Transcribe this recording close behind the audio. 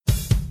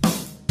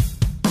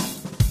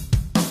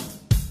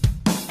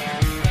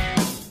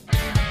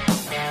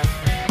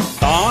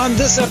On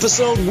this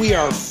episode, we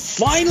are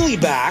finally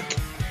back.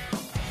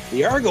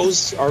 The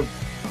Argos are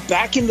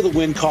back into the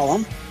win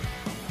column,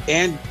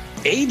 and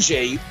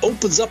AJ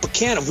opens up a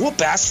can of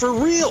whoop-ass for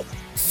real.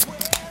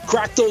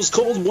 Crack those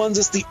cold ones.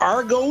 It's the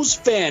Argos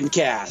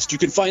Fancast. You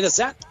can find us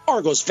at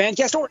Argos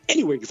Fancast or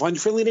anywhere you find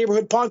your friendly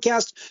neighborhood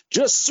podcast.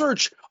 Just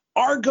search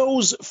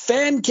Argos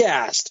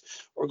Fancast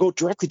or go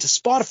directly to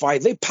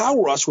Spotify. They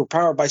power us. We're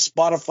powered by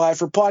Spotify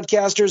for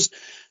podcasters.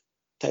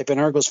 Type in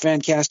Argos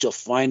Fancast. You'll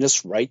find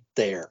us right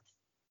there.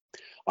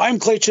 I'm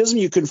Clay Chisholm.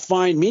 You can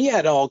find me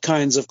at All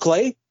Kinds of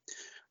Clay.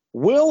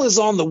 Will is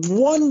on the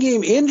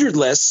one-game injured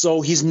list,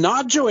 so he's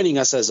not joining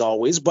us as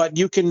always, but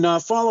you can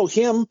follow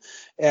him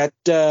at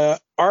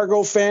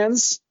Argo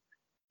Fans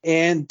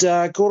and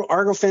go to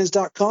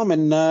argofans.com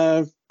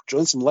and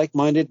join some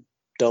like-minded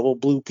double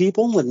blue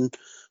people and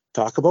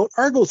talk about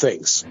Argo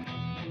things.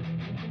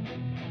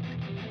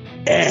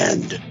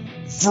 And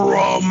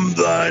from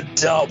the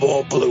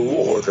double blue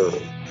order,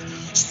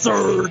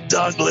 Sir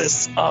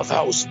Douglas of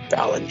House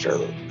Ballinger,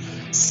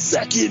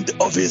 second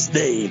of his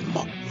name,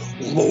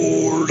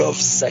 Lord of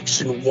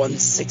Section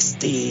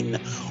 116,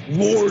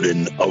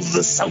 Warden of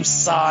the South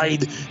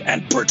Side,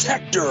 and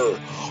Protector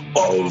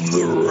of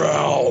the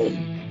Realm.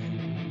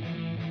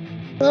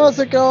 How's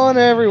it going,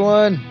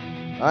 everyone?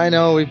 I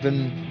know we've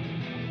been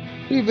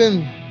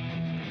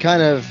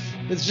kind of,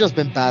 it's just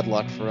been bad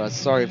luck for us.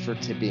 Sorry for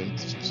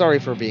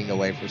being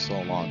away for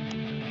so long.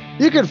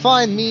 You can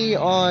find me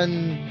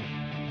on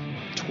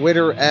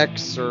Twitter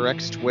X or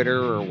X Twitter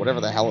or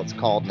whatever the hell it's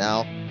called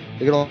now.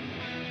 You can also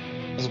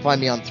find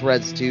me on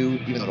Threads too,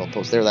 even though I don't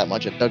post there that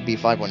much, at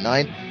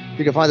DougB519.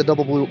 You can find the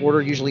Double Blue Order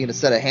usually in a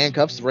set of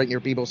handcuffs right near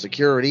Bebo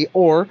Security,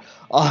 or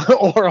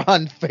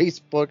on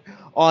Facebook,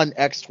 on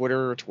X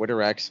Twitter or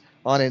Twitter X,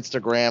 on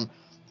Instagram.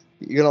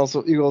 You can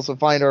also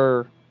find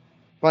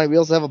we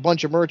also have a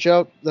bunch of merch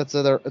out. It's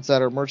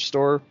at our merch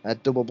store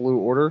at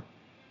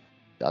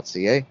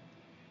doubleblueorder.ca.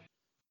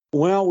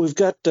 Well, we've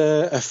got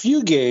a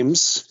few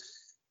games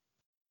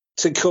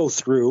to go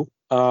through.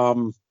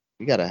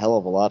 We got a hell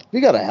of a lot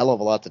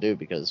to do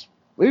because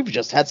we've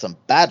just had some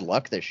bad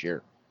luck this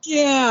year.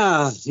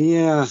 Yeah.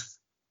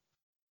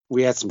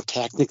 We had some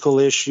technical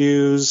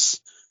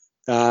issues.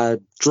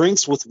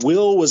 Drinks with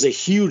Will was a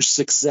huge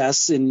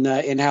success in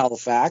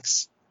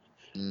Halifax.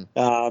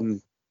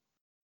 That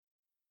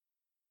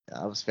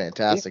was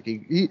fantastic.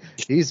 Yeah.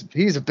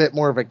 He's a bit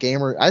more of a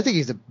gamer. I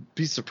think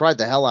he surprised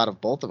the hell out of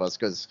both of us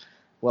because,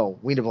 well,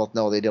 we both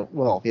know they don't.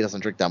 Well, he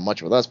doesn't drink that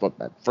much with us, but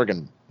that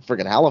friggin'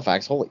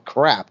 Halifax, holy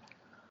crap!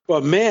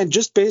 But man,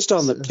 just based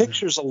on the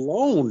pictures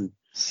alone,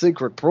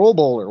 secret Pro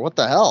Bowler, what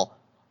the hell?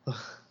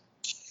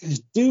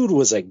 Dude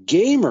was a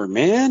gamer,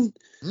 man.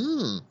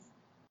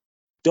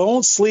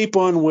 Don't sleep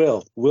on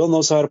Will. Will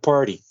knows how to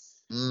party.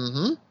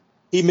 Mm-hmm.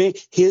 He may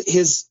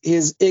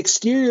his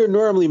exterior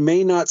normally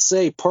may not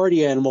say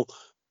party animal,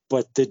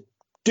 but the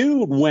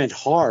dude went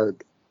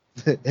hard.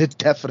 It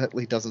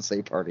definitely doesn't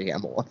say party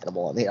animal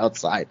on the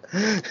outside.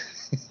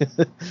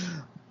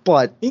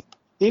 But he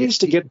needs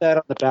to get that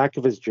on the back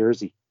of his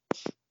jersey.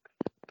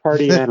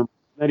 Party animal.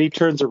 Then he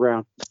turns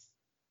around.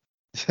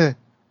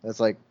 That's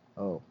like,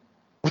 oh.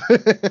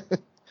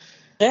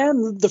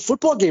 And the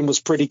football game was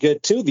pretty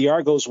good too. The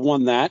Argos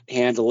won that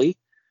handily.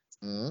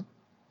 Mm-hmm.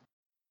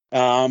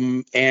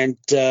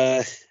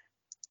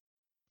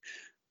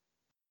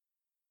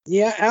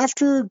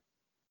 After,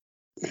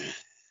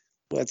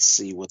 let's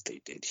see what they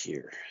did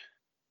here.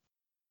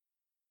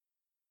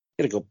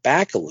 Got to go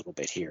back a little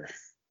bit here.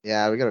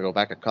 Yeah, we got to go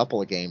back a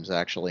couple of games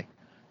actually.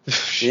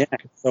 Yeah,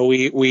 so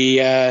we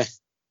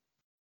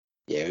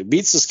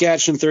beat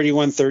Saskatchewan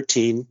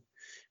 31-13.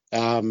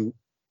 I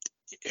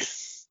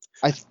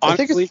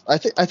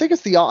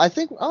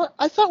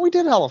thought we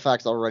did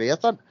Halifax already. I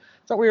thought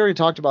we already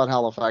talked about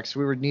Halifax.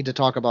 We would need to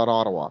talk about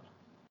Ottawa.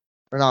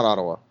 Or not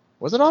Ottawa.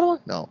 Was it Ottawa?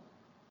 No.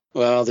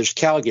 Well, there's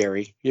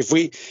Calgary. If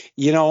we,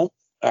 all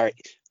right.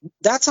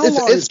 That's how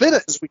long it's been.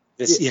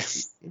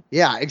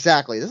 Yeah,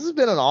 exactly. This has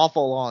been an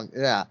awful long.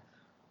 Yeah,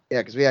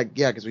 because we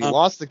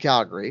lost to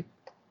Calgary.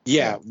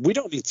 Yeah, we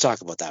don't need to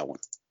talk about that one.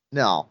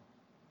 No.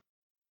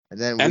 And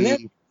then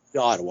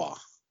Ottawa.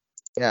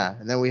 Yeah,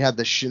 and then we had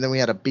then we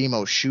had a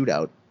BMO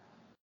shootout.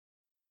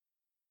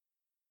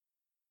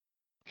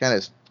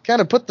 Kind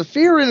of put the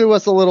fear into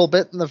us a little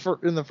bit in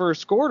the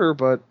first quarter,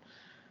 but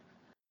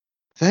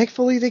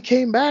thankfully they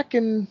came back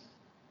and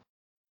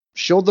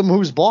showed them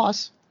who's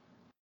boss.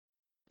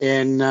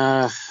 And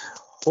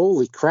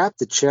holy crap,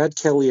 did Chad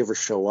Kelly ever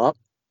show up?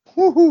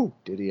 Woohoo!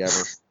 Did he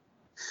ever?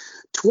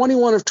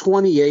 21 of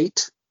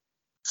 28,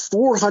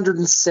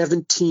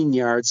 417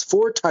 yards,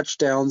 4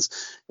 touchdowns,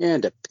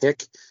 and a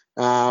pick.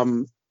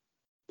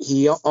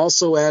 He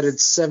also added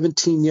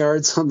 17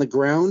 yards on the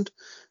ground.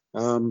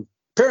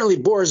 Apparently,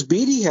 Boris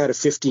Beatty had a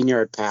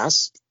 15-yard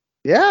pass.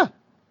 Yeah,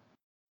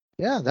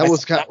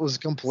 that was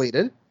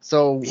completed.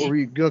 So are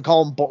we gonna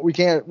call him? We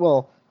can't.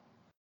 Well,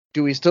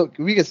 do we still?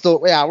 We can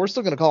still. Yeah, we're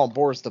still gonna call him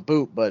Boris the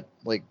Boot. But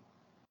like,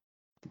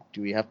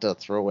 do we have to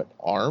throw an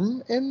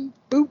arm and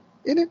boot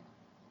in it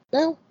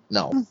now?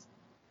 No.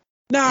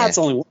 It's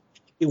only one.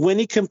 when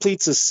he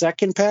completes his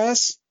second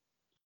pass,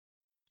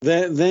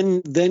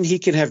 then he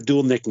can have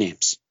dual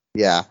nicknames.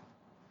 Yeah.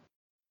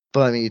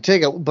 But I mean,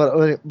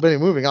 but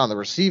moving on, the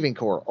receiving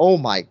core. Oh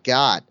my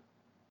God,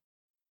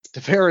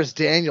 Tavares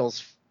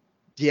Daniels.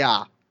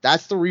 Yeah,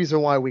 that's the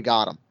reason why we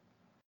got him.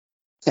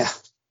 Yeah,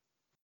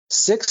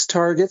 6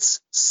 targets,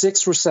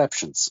 6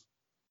 receptions,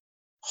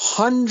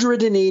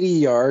 180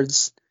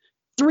 yards,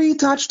 3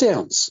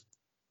 touchdowns.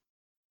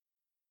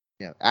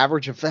 Yeah,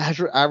 average of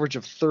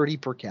 30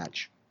 per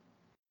catch.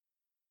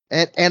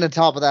 And on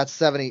top of that,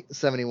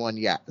 71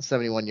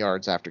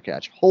 yards after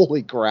catch.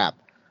 Holy crap.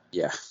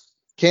 Yeah.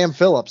 Cam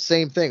Phillips,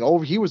 same thing.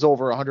 He was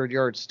over 100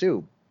 yards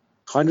too.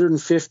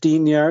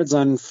 115 yards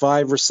on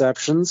 5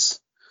 receptions.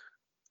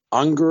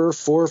 Unger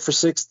 4 for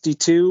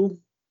 62.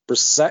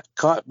 Brissett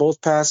caught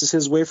both passes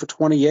his way for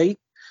 28.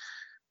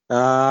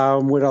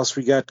 What else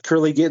we got?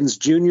 Curly Gittens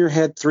Jr.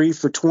 had 3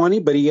 for 20,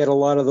 but he had a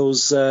lot of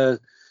those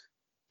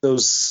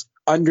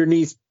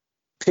underneath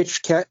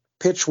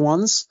pitch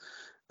ones.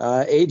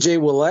 AJ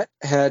Willett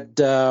had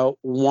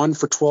 1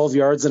 for 12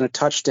 yards and a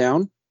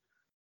touchdown.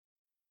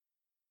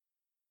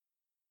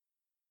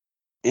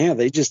 Yeah,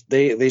 they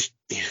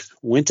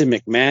went to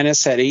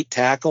McManus, had 8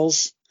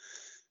 tackles.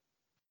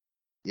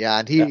 Yeah,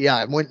 and he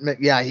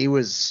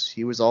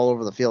was all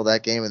over the field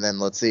that game. And then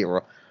let's see,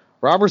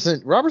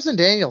 Robertson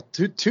Daniel,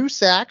 two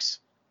sacks.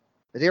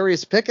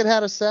 Darius Pickett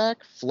had a sack.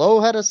 Flo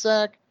had a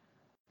sack,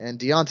 and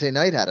Deontay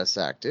Knight had a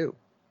sack too.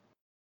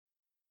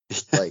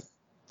 like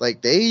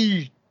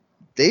they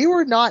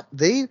were not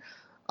they.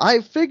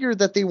 I figured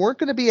that they weren't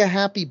going to be a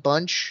happy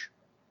bunch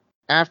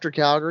after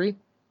Calgary,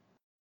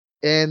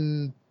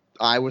 and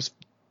I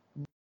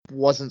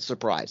wasn't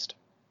surprised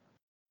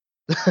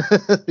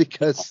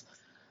because.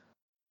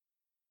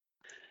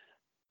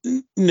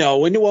 No,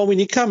 when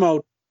you come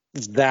out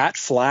that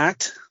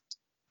flat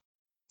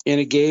in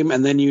a game,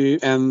 and then you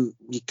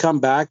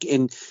come back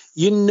and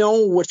you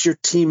know what your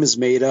team is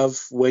made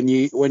of when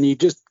you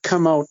just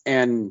come out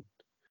and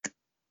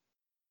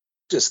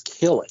just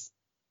kill it.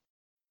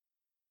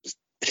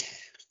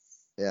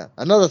 Yeah,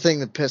 another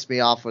thing that pissed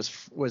me off was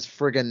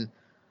friggin'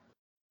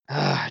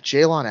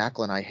 Jalon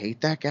Acklin. I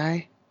hate that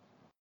guy.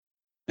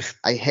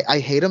 I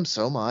hate him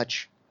so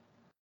much.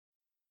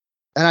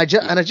 And I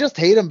just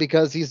hate him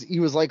because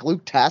he was like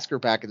Luke Tasker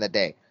back in the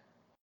day.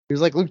 He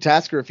was like Luke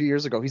Tasker a few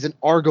years ago. He's an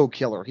Argo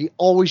killer. He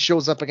always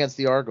shows up against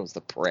the Argos,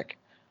 the prick.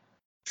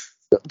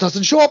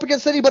 Doesn't show up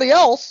against anybody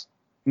else.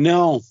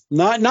 No,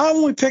 not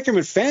when we pick him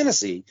in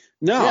fantasy.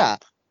 No. Yeah.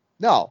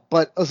 No,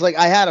 but it was like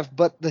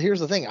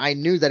here's the thing. I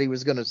knew that he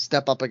was going to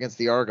step up against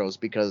the Argos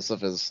because of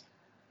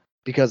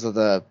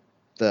the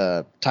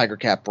Tiger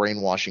Cat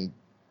brainwashing.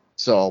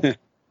 So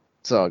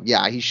So,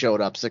 yeah, he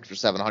showed up 6 for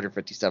 7,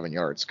 157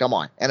 yards. Come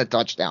on. And a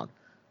touchdown.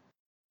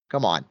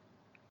 Come on.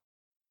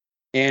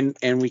 And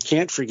we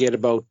can't forget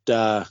about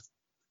Mr.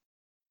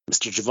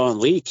 Javon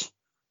Leake.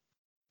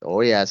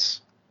 Oh,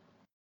 yes.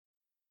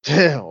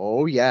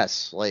 Oh,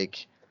 yes.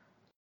 Like,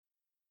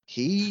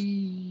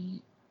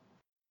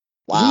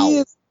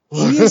 wow.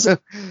 He is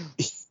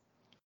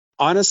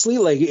honestly,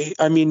 like,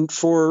 I mean,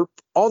 for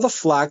all the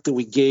flack that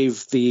we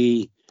gave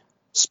the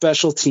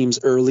special teams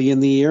early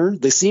in the year,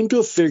 they seem to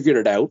have figured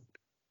it out.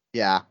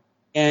 Yeah.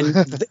 And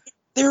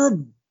they're a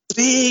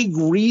big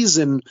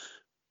reason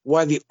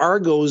why the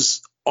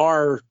Argos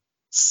are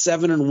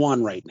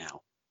 7-1 right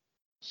now.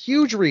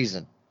 Huge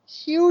reason.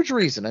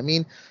 I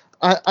mean,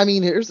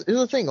 here's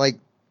the thing. Like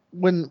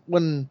when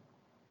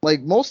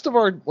most of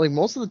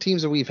the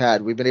teams that we've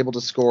had, we've been able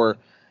to score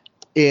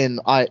in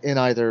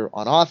either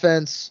on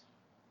offense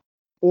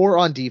or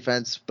on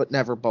defense, but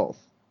never both.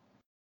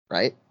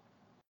 Right?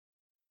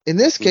 In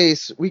this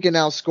case, we can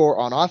now score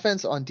on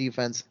offense, on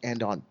defense,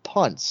 and on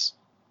punts,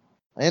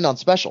 and on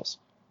specials.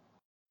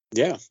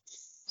 Yeah.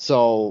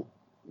 So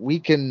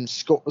we can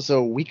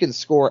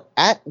score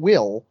at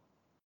will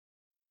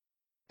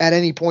at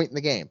any point in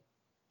the game.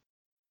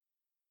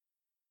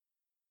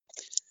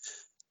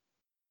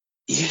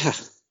 Yeah.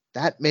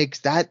 That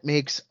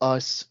makes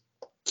us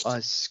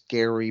a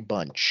scary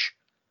bunch.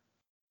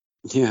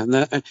 Yeah,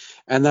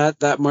 and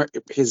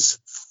that his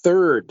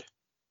third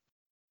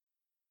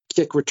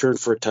kick return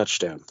for a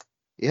touchdown.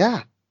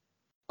 Yeah.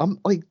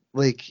 Like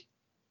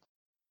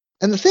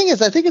and the thing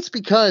is, I think it's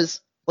because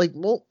like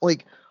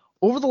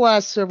over the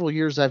last several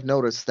years I've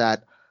noticed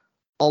that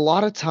a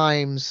lot of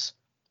times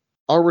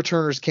our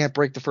returners can't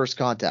break the first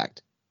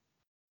contact.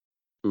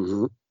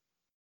 Mm-hmm.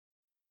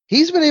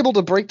 He's been able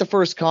to break the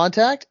first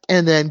contact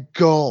and then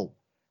go.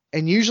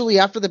 And usually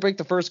after they break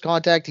the first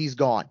contact, he's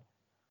gone.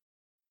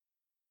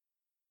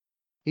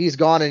 He's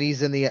gone and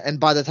and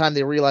by the time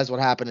they realize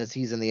what happened is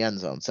he's in the end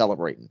zone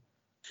celebrating.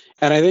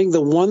 And I think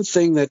the one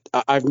thing that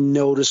I've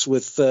noticed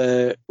with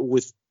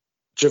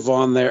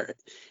Javon there,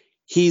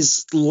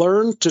 he's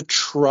learned to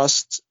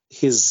trust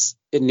his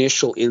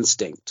initial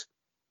instinct.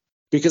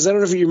 Because I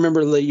don't know if you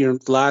remember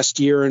last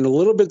year and a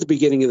little bit at the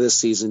beginning of this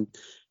season,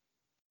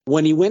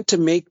 when he went to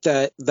make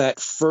that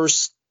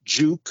first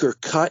juke or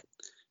cut,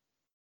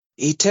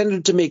 he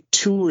tended to make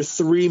 2 or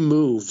 3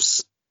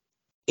 moves,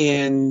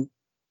 and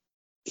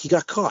he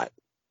got caught.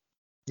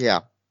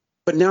 Yeah.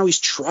 But now he's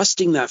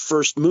trusting that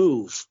first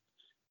move,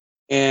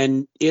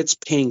 and it's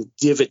paying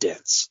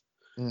dividends.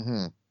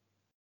 Mm-hmm.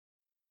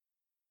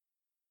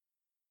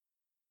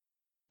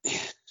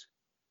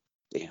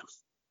 Damn.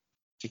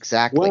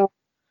 Exactly.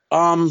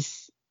 Well,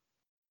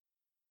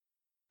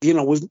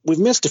 we've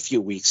missed a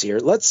few weeks here.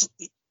 Let's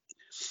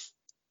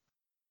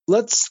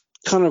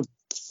kind of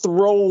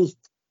throw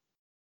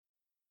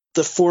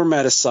the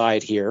format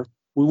aside here.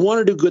 We want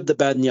to do good, the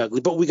bad, and the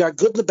ugly, but we got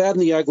good, the bad,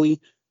 and the ugly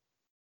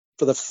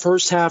for the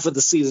first half of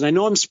the season. I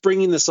know I'm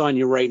springing this on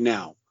you right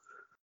now,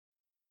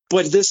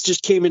 but this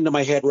just came into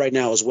my head right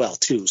now as well,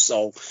 too.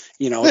 So,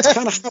 it's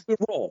kind of how we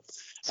roll.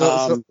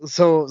 So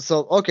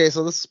okay,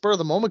 so this is spur of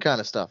the moment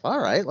kind of stuff. All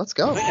right, let's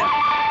go.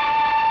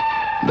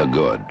 The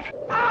good,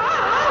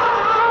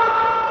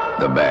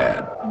 the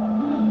bad,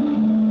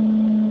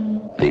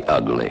 the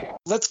ugly.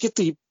 Let's get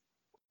the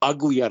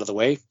ugly out of the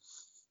way.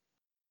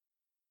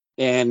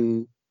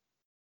 And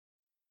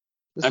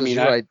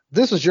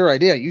this was your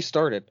idea. You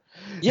started.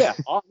 Yeah,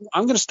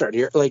 I'm going to start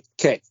here.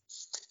 Okay,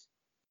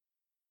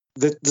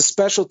 the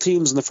special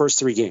teams in the first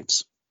 3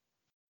 games.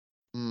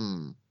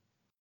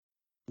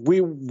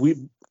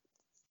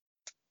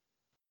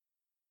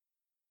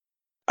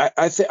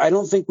 I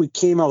don't think we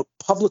came out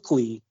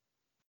publicly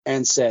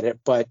and said it,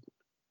 but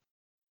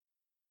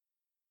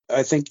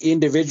I think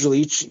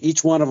individually,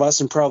 each one of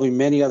us and probably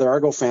many other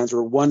Argo fans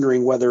were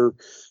wondering whether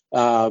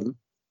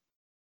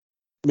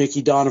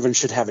Mickey Donovan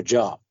should have a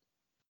job.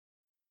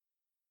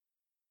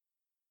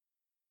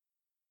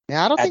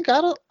 Yeah,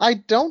 I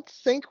don't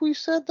think we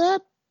said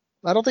that.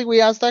 I don't think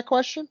we asked that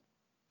question.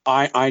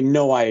 I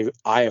know I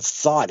have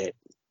thought it.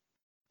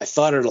 I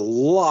thought it a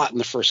lot in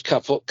the first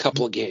couple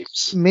of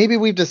games. Maybe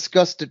we've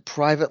discussed it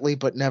privately,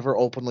 but never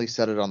openly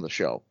said it on the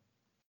show.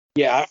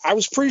 Yeah, I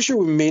was pretty sure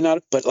we may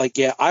not, but I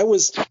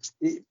was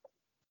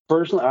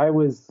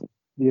personally,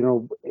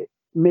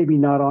 maybe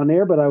not on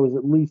air, but I was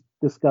at least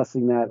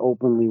discussing that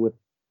openly with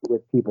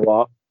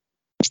people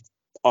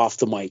off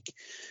the mic.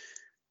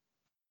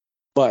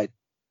 But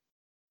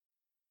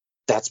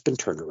that's been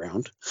turned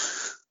around.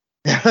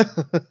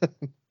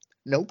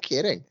 No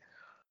kidding.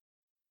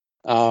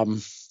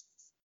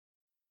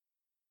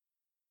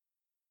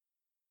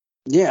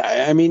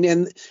 Yeah, I mean,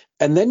 and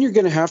then you're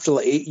going to have to,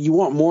 you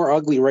want more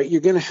ugly, right?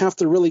 You're going to have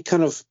to really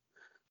kind of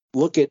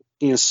look at,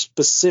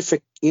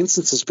 specific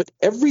instances, but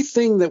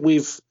everything that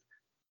we've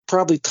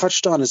probably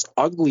touched on as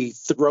ugly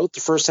throughout the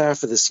first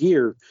half of this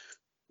year,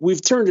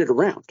 we've turned it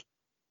around.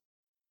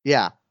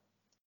 Yeah.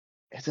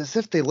 It's as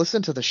if they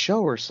listen to the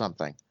show or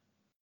something.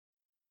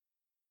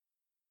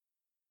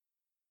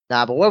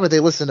 Nah, but why would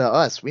they listen to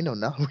us? We know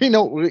nothing. We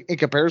know, in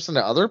comparison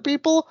to other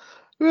people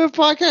who have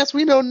podcasts,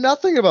 we know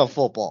nothing about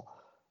football.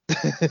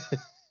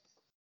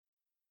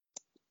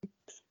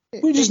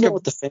 We just know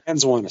what the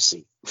fans want to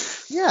see.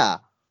 Yeah.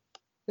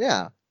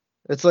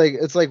 It's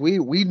like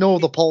we know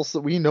the pulse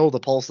of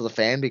the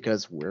fan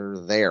because we're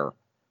there.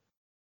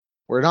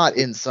 We're not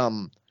in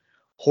some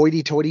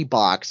hoity-toity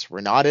box.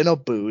 We're not in a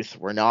booth.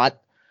 We're not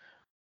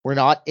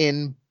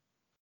in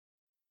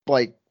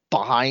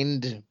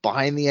behind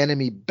the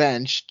enemy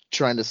bench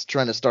trying to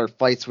start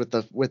fights with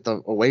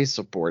the away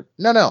support.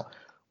 No.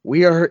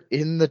 We are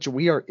in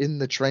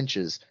the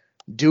trenches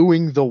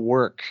doing the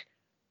work.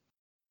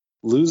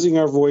 Losing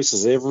our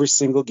voices every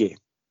single game.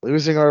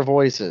 Losing our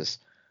voices.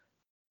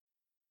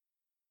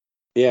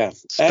 Yeah.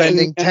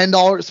 Spending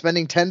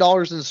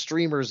 $10 in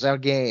streamers a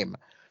game.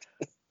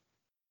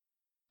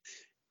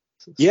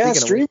 Yeah,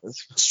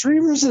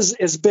 streamers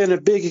has been a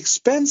big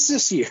expense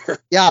this year.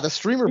 Yeah, the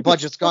streamer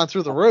budget's gone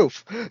through the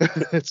roof.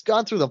 It's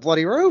gone through the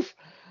bloody roof.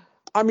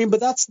 I mean, but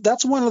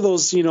that's one of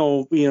those,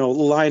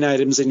 line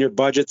items in your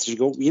budgets. You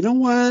go, you know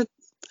what?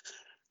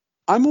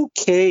 I'm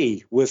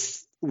okay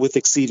with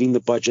exceeding the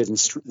budget and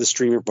the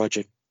streamer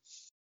budget.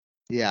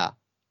 Yeah.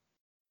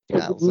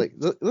 Yeah, it's like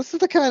this is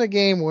the kind of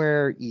game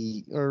where,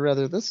 I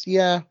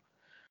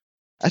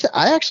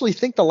actually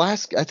think the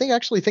last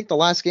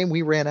game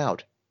we ran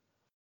out.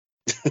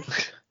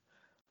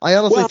 I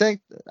honestly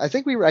think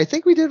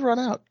we did run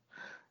out.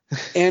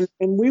 and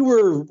we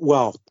were,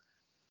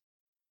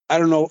 I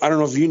don't know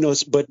if you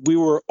noticed, but we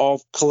were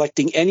all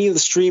collecting any of the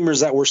streamers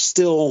that were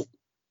still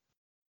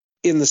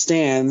in the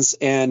stands,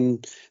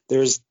 and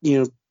there's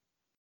 2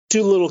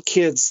 little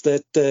kids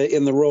that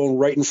in the row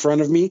right in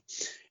front of me,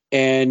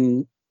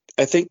 and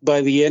I think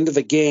by the end of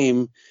the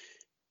game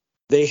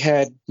they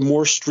had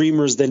more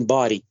streamers than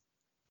body.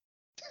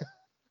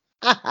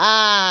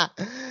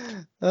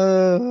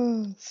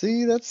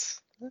 See, that's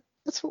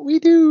what we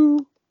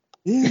do.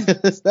 Yeah.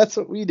 That's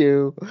what we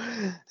do.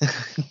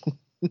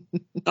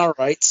 All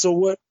right, so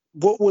what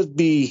would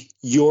be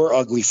your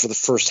ugly for the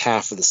first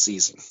half of the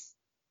season?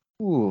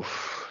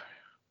 Oof.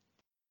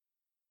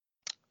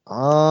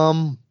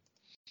 The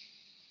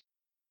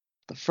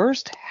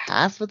first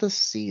half of the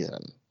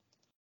season.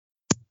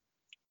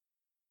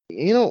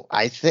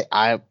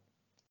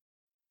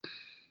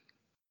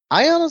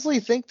 I honestly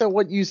think that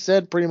what you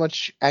said pretty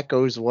much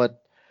echoes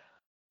what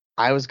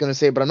I was gonna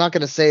say, but I'm not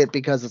gonna say it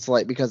because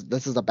because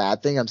this is a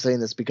bad thing. I'm saying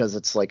this because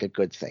it's like a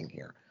good thing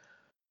here.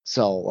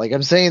 So like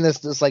I'm saying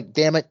this like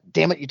damn it,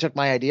 you took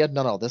my idea.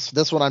 No,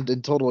 this one I'm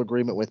in total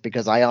agreement with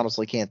because I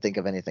honestly can't think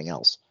of anything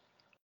else.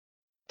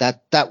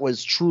 That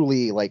was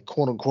truly like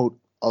quote unquote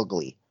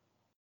ugly.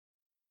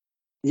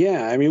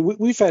 Yeah, I mean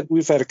we've had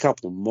a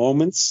couple of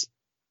moments,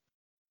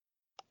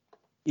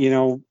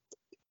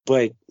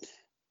 but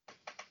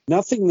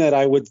nothing that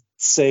I would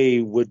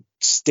say would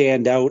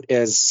stand out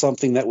as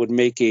something that would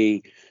make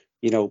a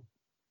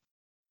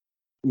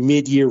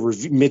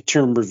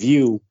midterm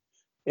review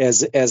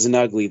as an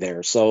ugly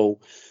there. So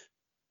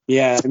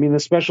yeah, I mean the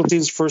special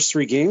teams first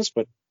 3 games,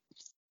 but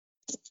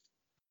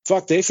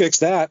fuck, they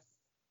fixed that.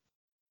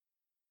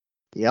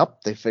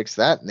 Yep, they fixed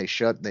that and they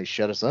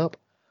shut us up.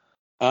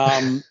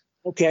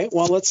 Okay,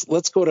 well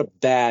let's go to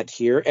bad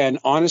here. And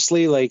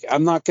honestly, like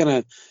I'm not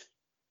gonna.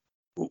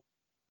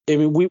 I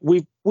mean,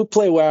 we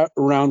play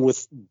around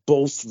with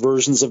both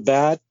versions of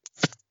bad.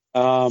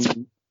 So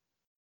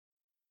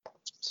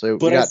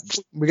but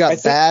we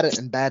got bad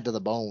and bad to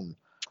the bone.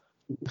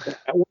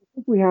 I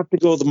think we have to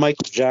go the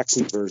Michael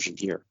Jackson version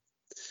here.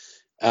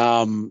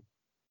 And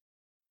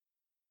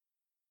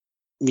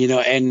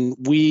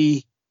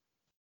we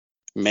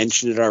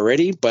mentioned it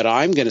already, but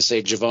I'm going to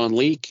say Javon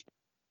Leake.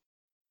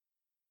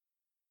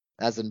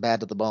 As in bad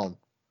to the bone.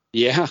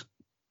 Yeah.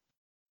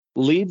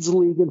 Leads the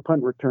league in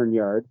punt return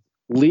yards,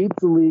 leads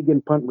the league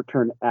in punt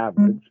return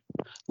average,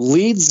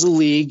 leads the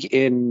league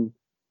in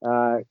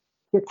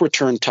kick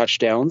return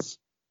touchdowns.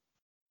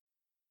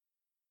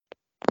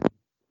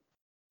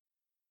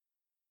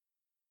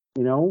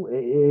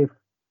 If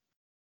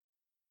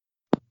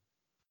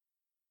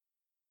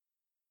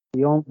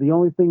the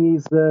only thing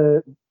he's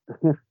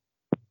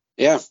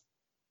yeah,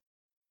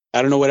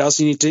 I don't know what else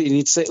you need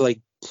to say.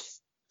 Like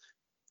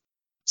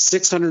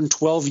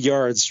 612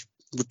 yards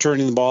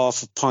returning the ball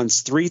off of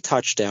punts, 3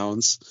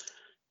 touchdowns,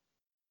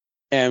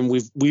 and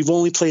we've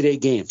only played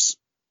 8 games.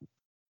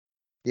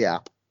 Yeah.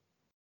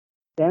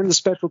 And the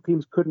special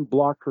teams couldn't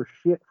block for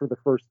shit for the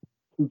first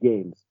 2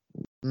 games.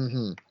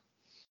 Mm-hmm.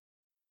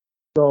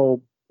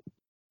 So,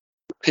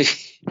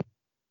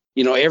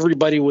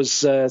 everybody was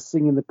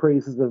singing the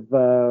praises of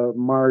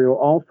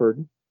Mario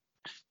Alford,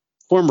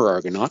 former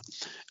Argonaut.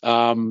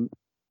 And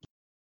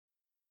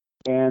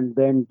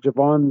then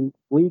Javon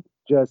Leake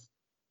just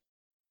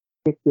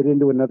kicked it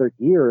into another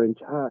gear and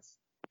just.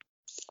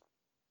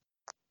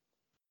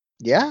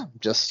 Yeah,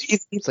 just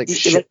it's like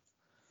shit.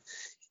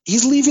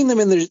 He's leaving them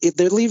in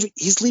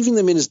he's leaving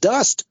them in his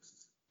dust.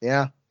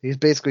 Yeah, he's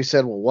basically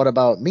said, "Well, what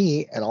about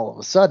me?" And all of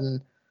a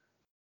sudden,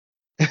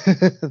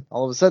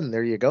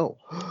 there you go.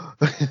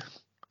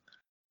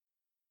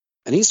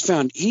 And he's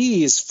found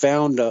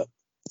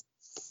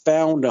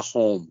a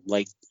home.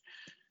 Like,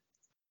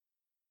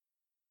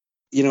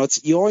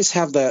 it's, you always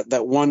have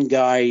that one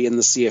guy in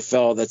the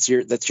CFL that's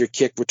your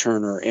kick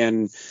returner,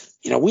 and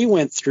we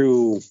went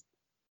through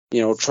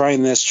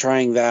trying this,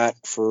 trying that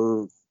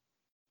for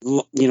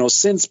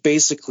since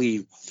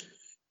basically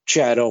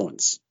Chad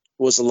Owens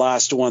was the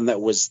last one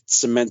that was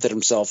cemented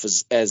himself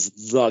as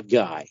the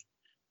guy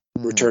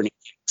returning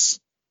kicks.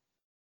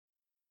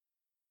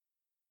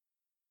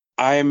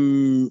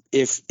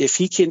 If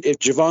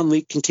Javon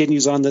Leake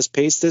continues on this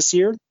pace this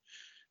year,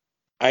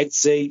 I'd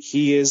say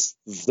he is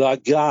the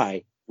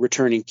guy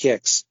returning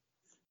kicks.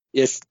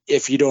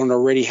 If you don't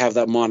already have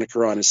that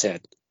moniker on his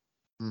head.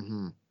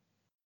 Mm-hmm.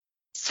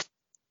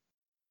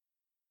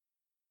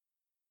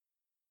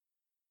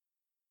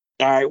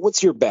 All right,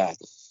 what's your bad?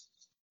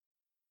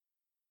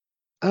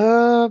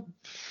 The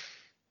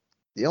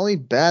only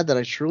bad that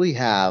I truly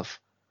have,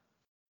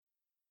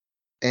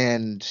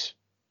 and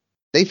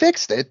they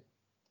fixed it,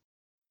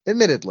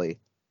 admittedly,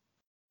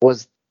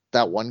 was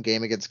that one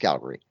game against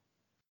Calgary.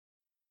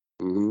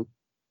 Mm-hmm.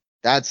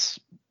 That's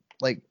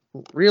like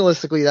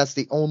realistically, that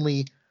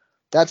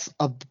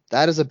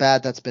is a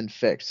bad that's been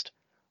fixed.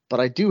 But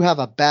I do have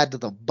a bad to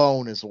the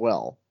bone as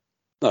well.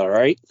 All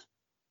right.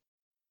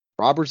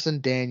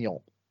 Robertson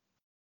Daniel.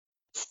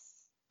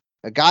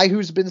 A guy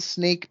who's been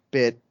snake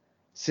bit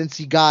since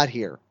he got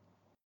here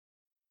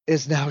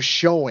is now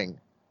showing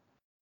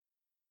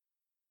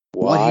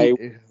Why?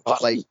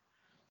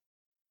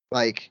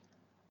 Like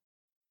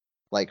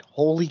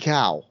holy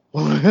cow.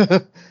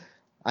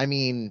 I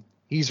mean,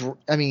 he's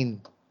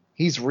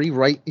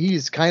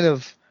kind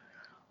of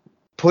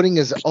putting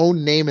his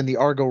own name in the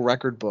Argo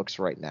record books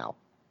right now.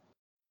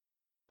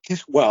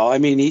 Well, I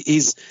mean,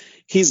 he's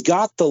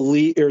got the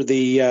lead or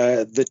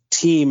the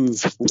team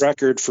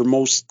record for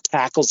most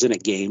tackles in a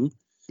game.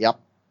 Yep.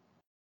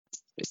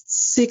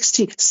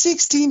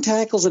 16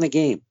 tackles in a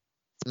game.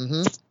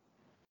 Mm-hmm.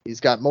 He's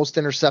got most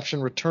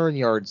interception return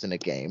yards in a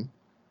game.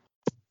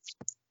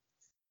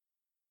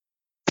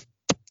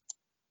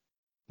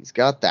 He's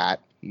got that.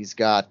 He's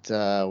got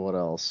what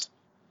else?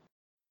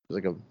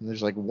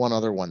 There's like one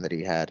other one that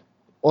he had.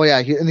 Oh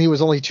yeah, he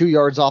was only 2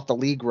 yards off the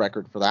league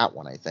record for that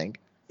one, I think.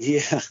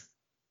 Yeah.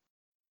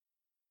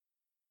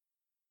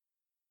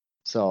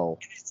 So.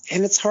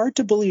 And it's hard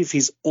to believe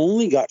he's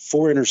only got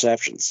 4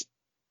 interceptions.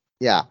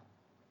 Yeah.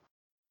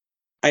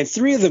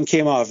 3 of them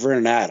came off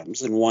Vernon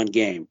Adams in one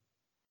game.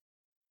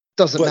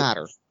 Doesn't But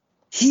matter.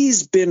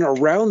 he's been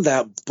around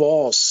that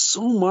ball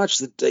so much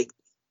that,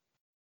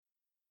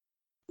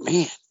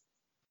 man,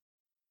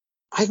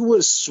 I would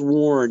have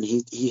sworn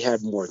he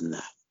had more than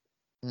that.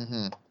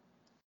 Mm-hmm.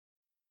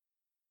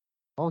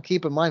 Well,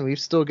 keep in mind, we've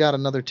still got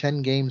another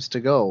 10 games to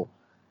go.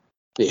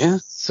 Yeah.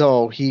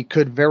 So he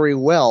could very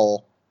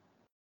well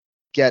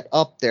get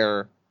up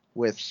there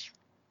with,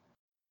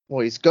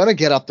 well, he's going to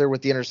get up there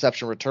with the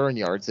interception return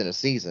yards in a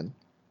season.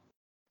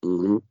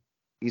 Mm-hmm.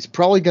 He's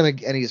probably going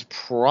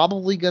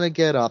to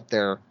get up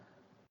there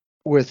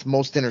with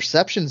most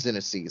interceptions in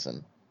a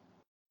season.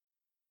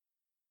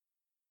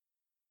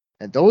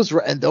 And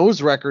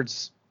those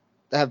records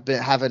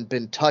haven't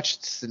been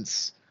touched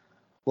since,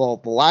 well,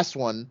 the last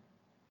one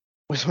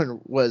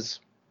was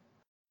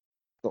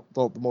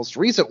the most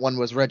recent one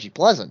was Reggie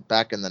Pleasant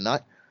back in the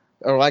night,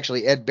 or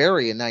actually Ed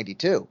Berry in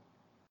 '92.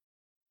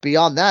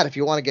 Beyond that, if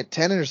you want to get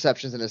 10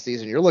 interceptions in a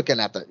season, you're looking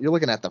at the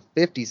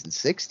 50s and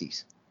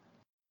 60s.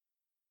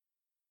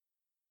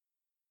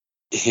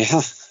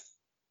 Yeah.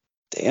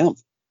 Damn.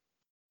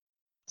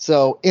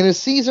 So in a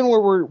season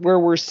where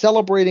we're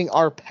celebrating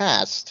our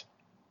past,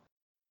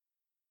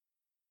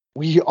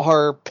 we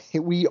are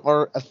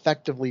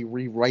effectively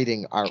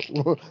rewriting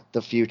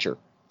the future.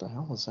 What the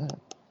hell was that?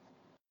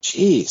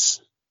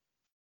 Jeez.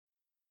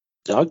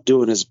 Doug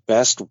doing his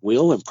best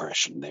Will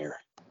impression there.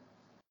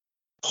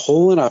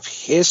 Pulling up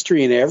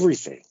history and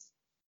everything.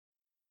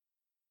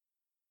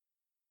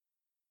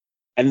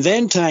 And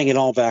then tying it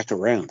all back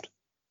around.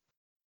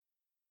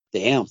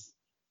 Damn.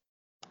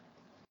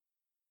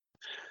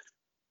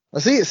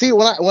 See,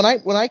 when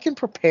I can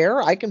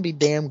prepare, I can be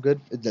damn good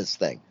at this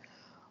thing.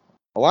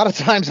 A lot of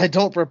times I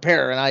don't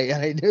prepare, and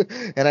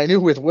I knew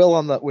with Will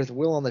on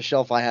the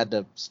shelf, I had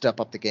to step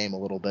up the game a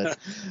little bit.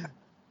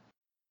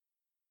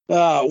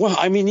 Well,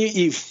 I mean,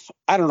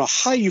 I don't know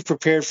how you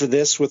prepared for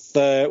this with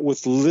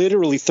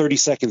literally 30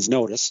 seconds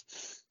notice,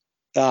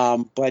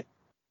 but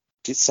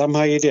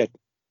somehow you did.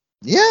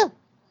 Yeah.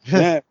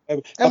 Yeah.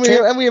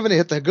 and we haven't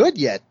hit the good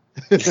yet.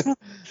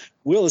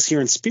 Will is here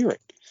in spirit.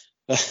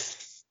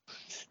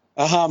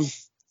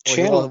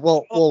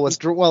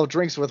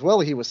 Drinks with Will,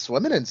 he was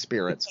swimming in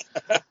spirits.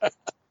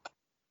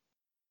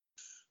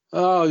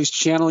 Oh, he's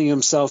channeling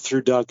himself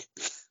through Doug.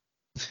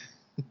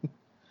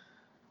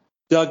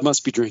 Doug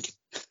must be drinking.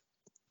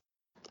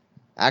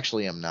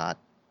 Actually, I'm not.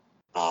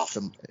 Oh.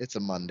 It's a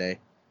Monday.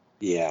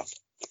 Yeah.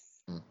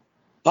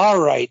 All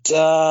right.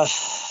 You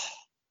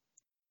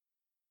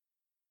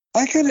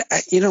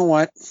know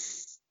what?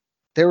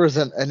 There was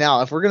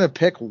now, if we're going to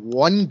pick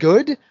one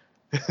good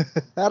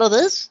out of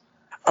this.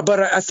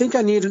 But I think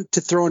I needed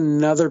to throw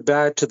another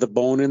bad to the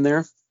bone in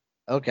there.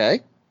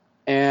 Okay.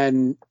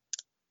 And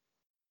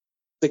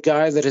the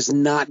guy that has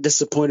not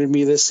disappointed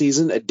me this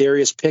season,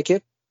 Darius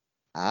Pickett.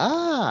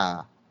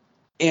 Ah.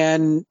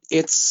 And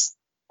it's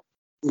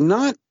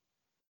not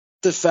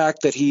the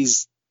fact that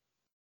he's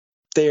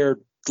there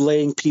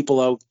laying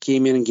people out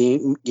game in and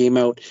game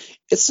out.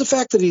 It's the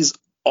fact that he's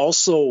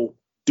also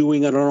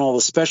doing it on all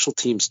the special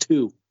teams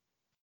too.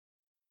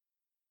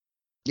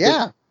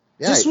 Yeah.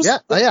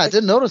 I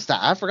didn't notice that.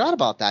 I forgot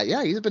about that.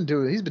 Yeah, he's been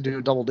doing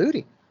double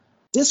duty.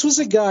 This was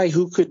a guy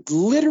who could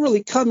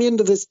literally come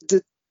into this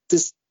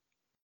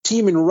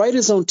team and write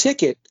his own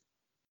ticket,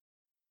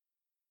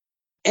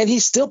 and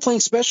he's still playing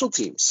special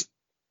teams.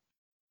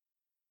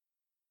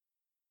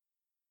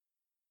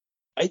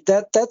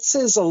 That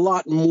says a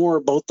lot more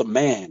about the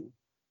man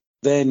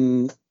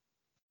than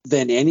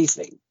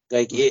anything.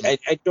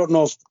 I don't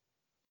know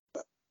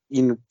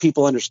if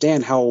people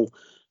understand how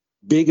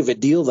big of a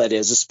deal that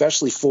is,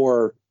 especially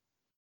for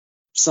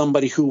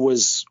somebody who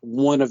was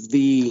one of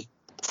the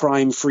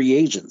prime free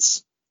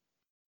agents.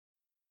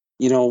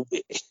 You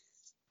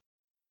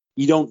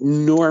don't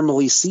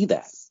normally see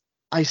that.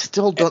 I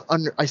still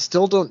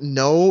don't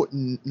know,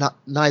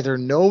 neither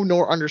know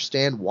nor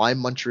understand why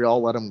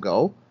Montreal let him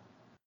go,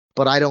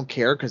 but I don't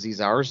care because he's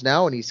ours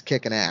now and he's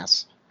kicking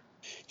ass.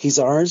 He's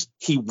ours.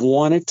 He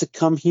wanted to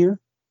come here.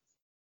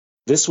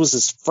 This was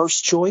his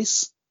first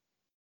choice.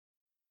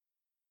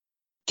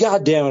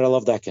 God damn it, I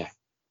love that guy.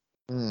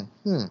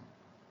 Mm-hmm.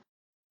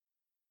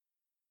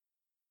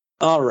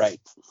 All right.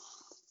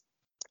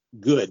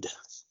 Good.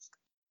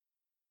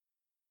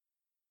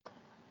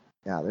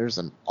 Yeah, there's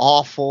an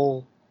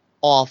awful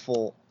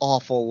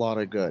lot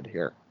of good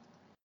here.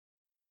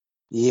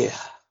 Yeah.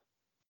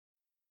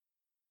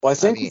 Well, I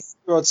think we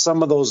threw out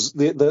some of those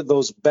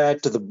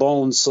bad to the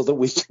bones so that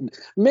we can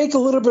make a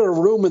little bit of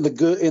room in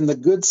the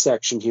good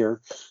section here.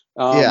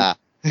 Yeah.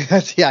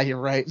 Yeah, you're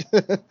right.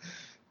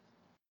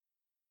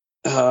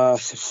 I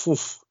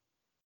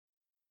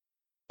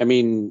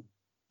mean,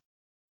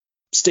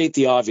 state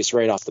the obvious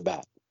right off the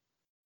bat.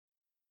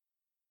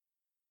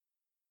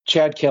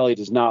 Chad Kelly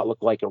does not look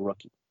like a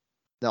rookie.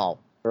 No.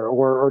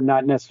 Or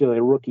not necessarily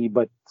a rookie,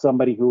 but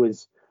somebody who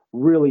is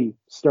really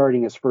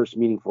starting his first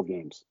meaningful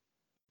games.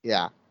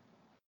 Yeah.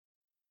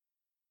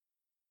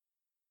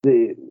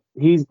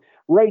 He's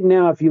right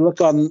now, if you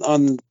look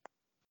on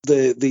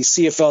the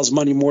CFL's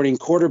Monday morning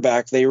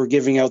quarterback, they were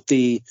giving out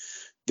the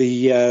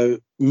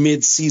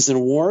mid-season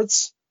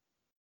awards,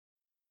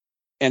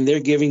 and they're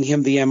giving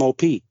him the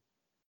MOP.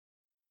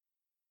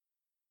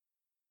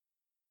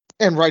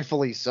 And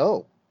rightfully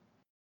so.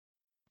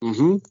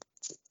 Mm-hmm.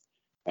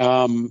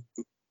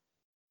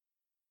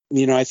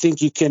 I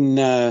think you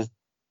can.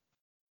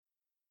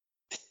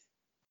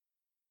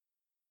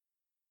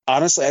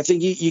 Honestly, I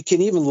think you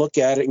can even look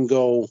at it and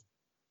go,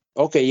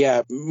 okay,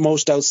 yeah,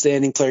 most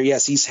outstanding player.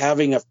 Yes, he's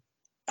having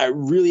a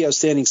really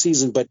outstanding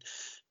season, but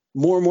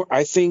more and more,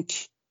 I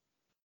think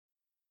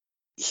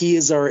he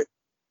is our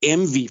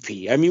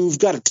MVP. I mean, we've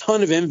got a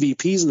ton of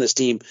MVPs in this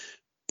team,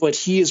 but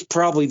he is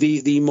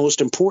probably the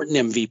most important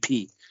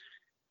MVP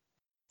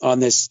on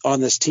this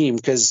team,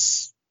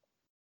 because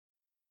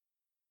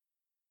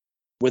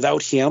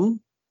without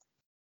him,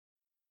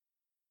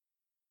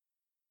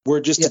 we're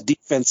just a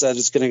defense that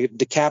is going to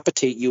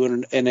decapitate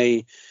you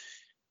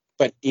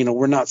but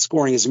we're not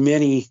scoring as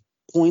many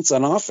points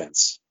on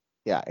offense.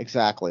 Yeah,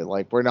 exactly.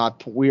 Like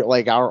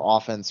our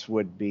offense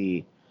would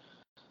be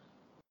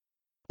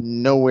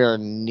nowhere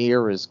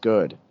near as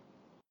good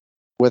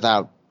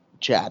without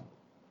Chad.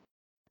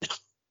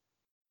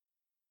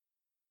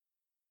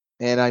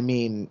 And I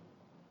mean,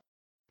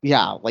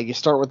 yeah, like you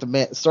start with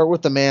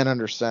the man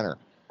under center.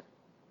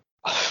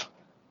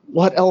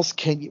 What else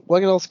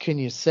can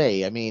you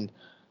say? I mean,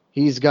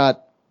 he's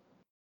got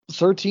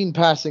 13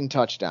 passing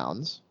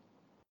touchdowns,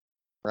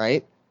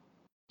 right?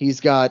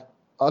 He's got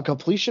a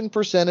completion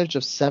percentage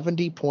of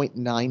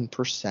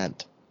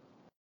 70.9%.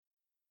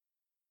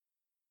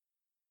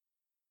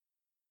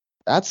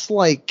 That's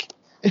like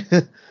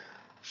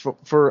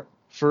for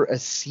a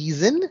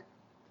season,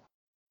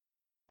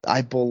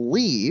 I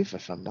believe,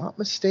 if I'm not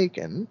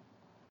mistaken.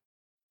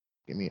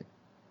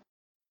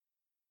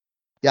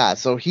 Yeah,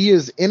 so he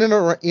is in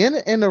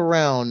and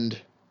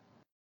around.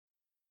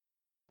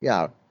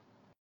 Yeah,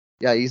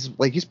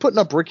 he's putting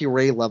up Ricky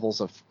Ray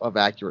levels of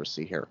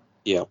accuracy here.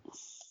 Yeah,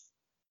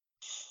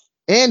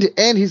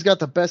 and he's got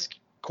the best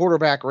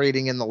quarterback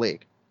rating in the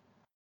league.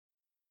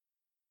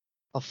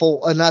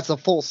 That's a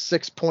full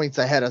 6 points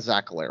ahead of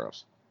Zach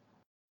Caleros.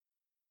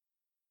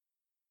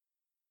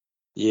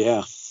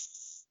 Yeah.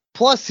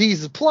 Plus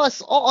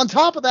on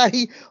top of that,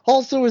 he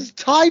also is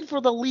tied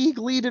for the league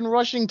lead in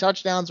rushing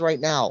touchdowns right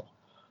now.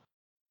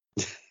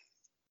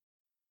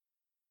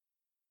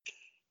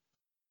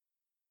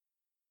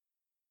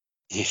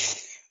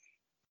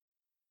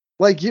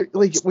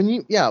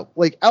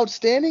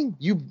 Outstanding,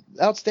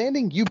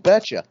 you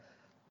betcha.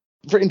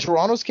 In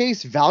Toronto's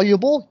case,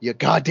 valuable, you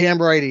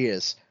goddamn right he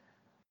is.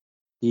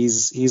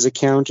 He's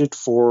accounted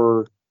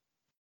for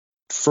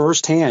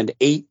firsthand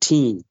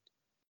 18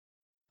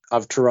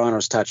 of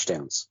Toronto's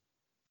touchdowns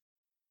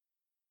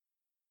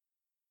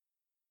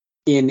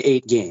in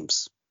 8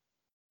 games.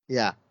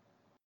 Yeah.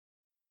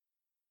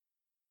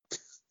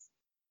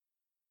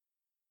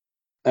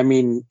 I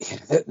mean,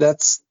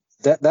 that's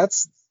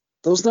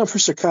those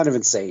numbers are kind of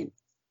insane.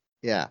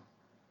 Yeah.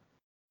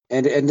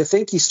 And to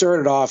think he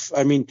started off,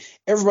 I mean,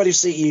 everybody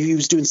say he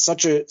was doing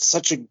such a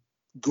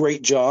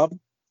great job,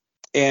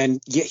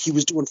 and yet he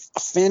was doing a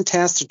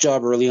fantastic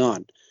job early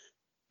on.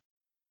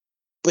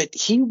 But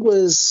he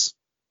was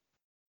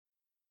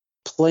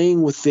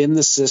playing within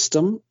the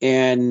system,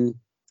 and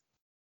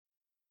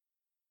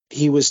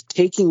he was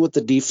taking what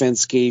the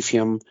defense gave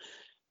him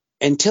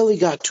until he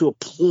got to a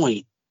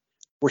point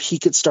where he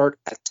could start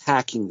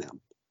attacking them.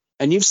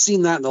 And you've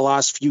seen that in the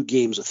last few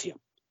games with him.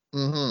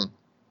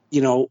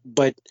 Mm-hmm.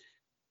 But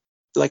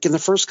like in the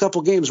first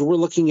couple games, we're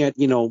looking at,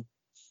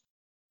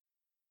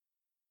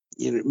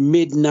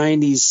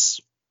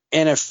 mid-90s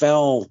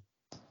NFL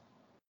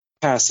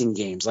passing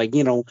games, like,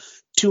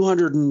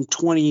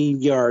 220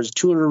 yards,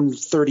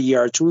 230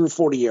 yards,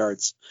 240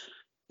 yards,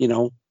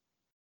 and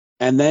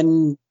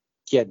then,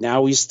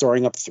 now he's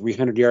throwing up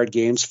 300-yard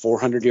games,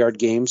 400-yard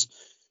games.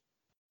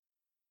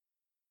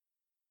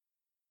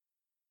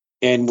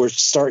 And we're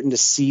starting to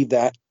see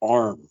that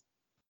arm.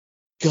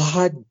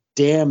 God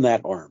damn that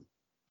arm.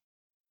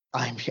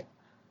 I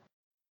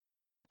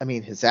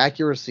mean, his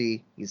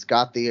accuracy, he's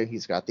got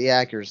the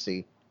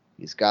accuracy,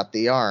 he's got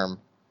the arm.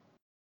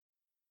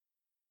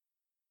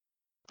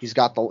 He's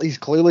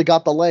clearly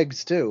got the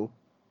legs too.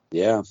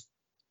 Yeah.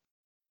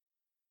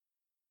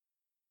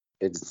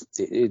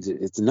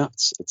 It's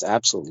nuts. It's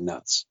absolutely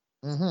nuts.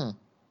 Mm-hmm.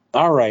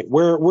 All right,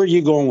 where are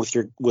you going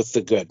with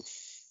the good?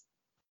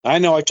 I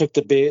know I took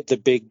the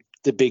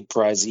big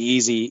prize, the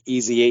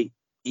easy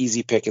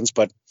pickings,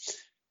 but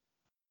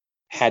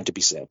had to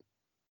be said.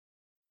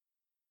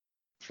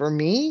 For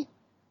me,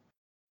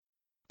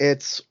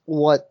 it's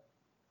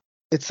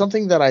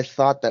something that I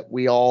thought that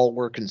we all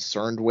were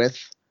concerned with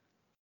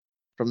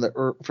from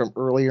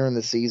earlier in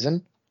the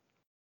season,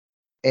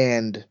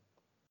 and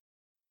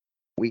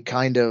we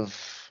kind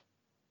of,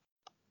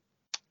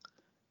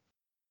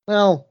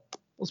 well,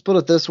 let's put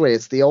it this way: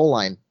 it's the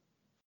O-line.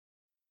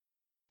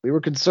 We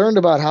were concerned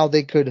about how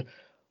they could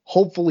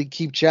hopefully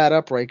keep Chad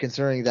upright,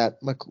 considering that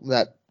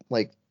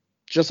like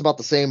just about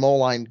the same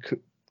O-line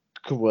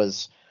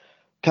was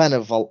kind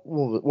of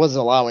was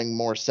allowing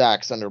more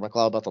sacks under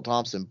McLeod Bethel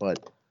Thompson, but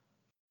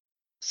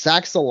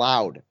sacks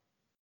allowed.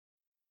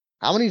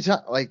 How many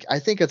times? Like, I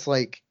think it's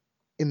like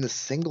in the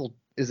single.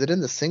 Is it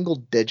in the single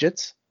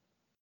digits?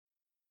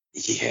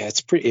 Yeah,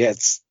 it's pretty. Yeah,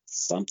 it's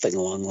something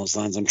along those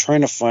lines. I'm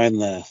trying to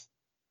find the.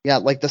 Yeah,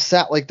 like the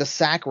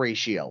sack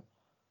ratio,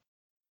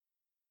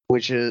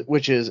 which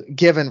is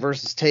given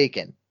versus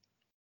taken.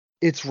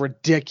 It's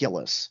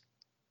ridiculous.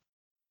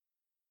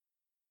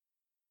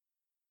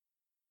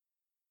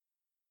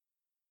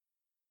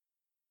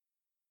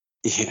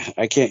 Yeah,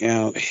 I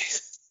can't.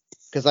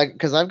 Because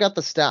I've got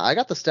the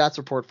stats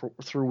report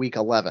through week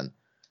 11,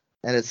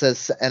 and it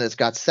says, and it's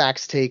got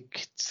sacks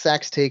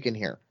taken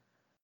here.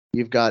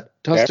 You've got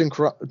Dustin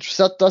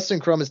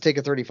Crum has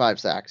taken 35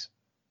 sacks.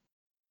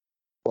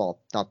 Well,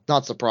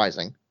 not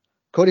surprising.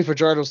 Cody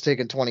Fajardo's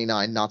taken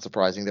 29. Not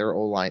surprising. Their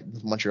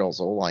O-line, Montreal's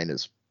O-line,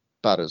 is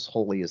about as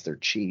holy as their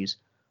cheese.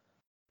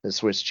 The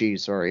Swiss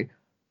cheese, sorry.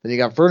 Then you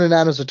got Vernon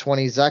Adams with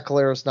 20, Zach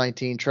Collaros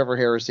 19, Trevor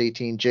Harris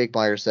 18, Jake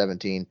Meyer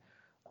 17,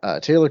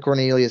 Taylor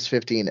Cornelius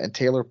 15, and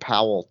Taylor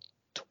Powell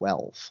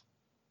 12.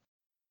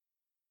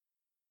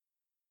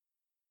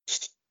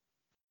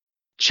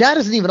 Chad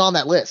isn't even on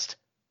that list.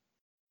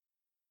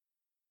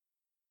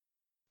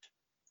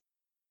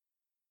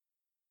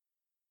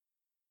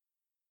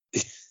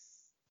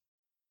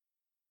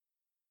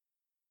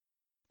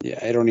 Yeah,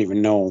 I don't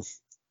even know.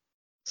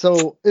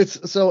 So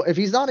if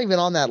he's not even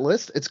on that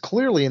list, it's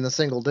clearly in the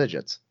single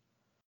digits.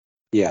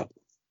 Yeah.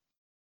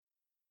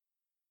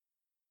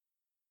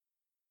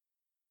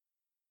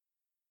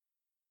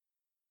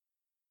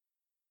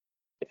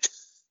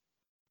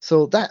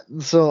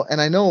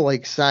 And I know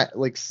like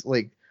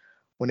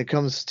when it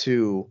comes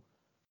to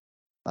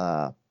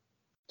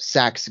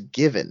sacks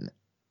given,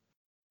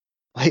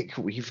 like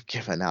we've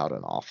given out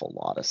an awful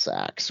lot of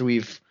sacks.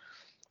 We've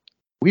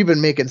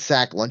been making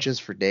sack lunches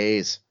for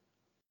days.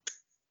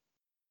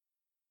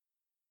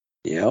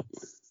 Yep.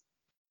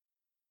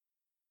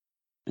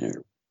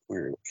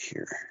 We're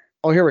here.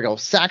 Oh, here we go.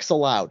 Sacks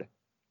allowed.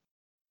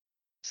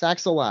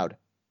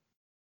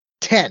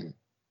 10.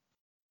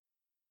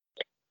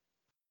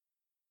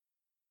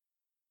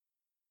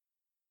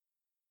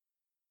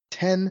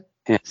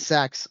 Yeah.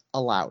 Sacks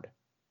allowed.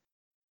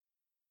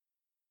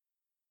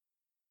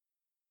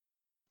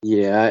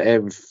 Yeah,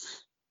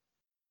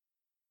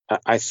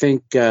 I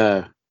think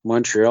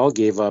Montreal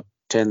gave up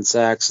 10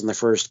 sacks in the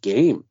first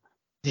game.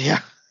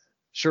 Yeah,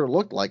 sure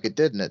looked like it,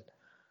 didn't it?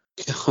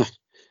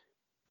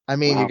 I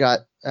mean,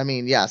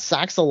 Wow.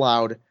 sacks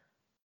allowed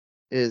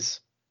is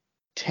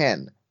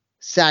 10.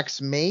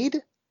 Sacks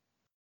made,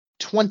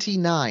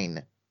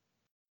 29.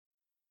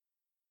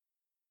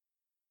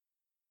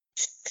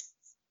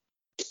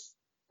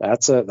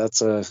 That's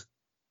a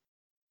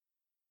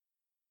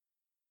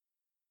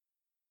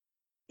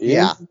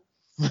Yeah.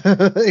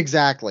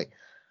 Exactly.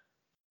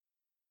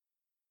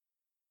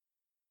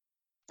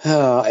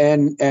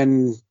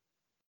 And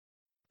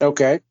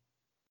okay.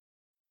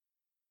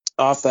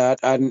 Off that,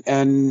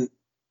 and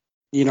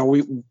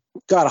we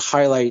got to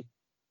highlight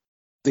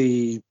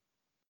the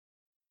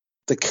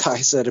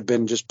guys that have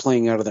been just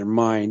playing out of their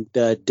mind.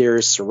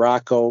 Darius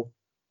Sirocco,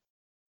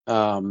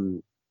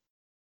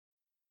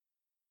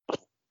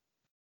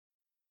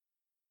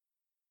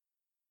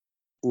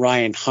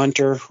 Ryan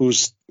Hunter,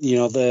 who's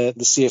the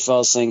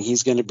CFL is saying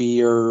he's going to be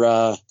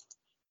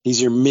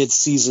he's your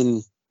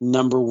mid-season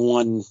number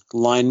one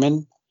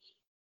lineman.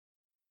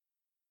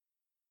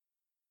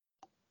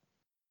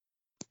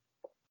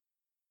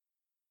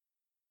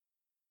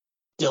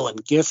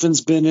 Dylan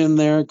Giffen's been in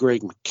there.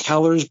 Greg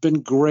McKellar's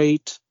been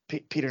great.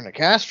 Peter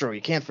Nicastro,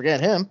 you can't forget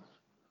him.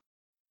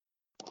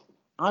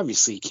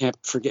 Obviously, you can't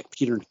forget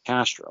Peter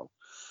Nicastro.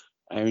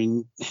 I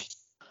mean,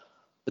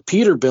 the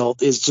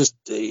Peterbilt is just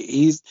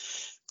he's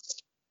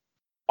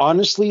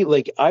honestly,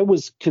 like, I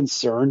was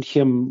concerned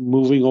him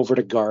moving over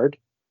to guard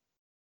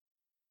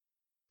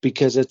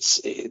because it's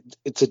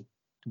a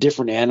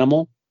different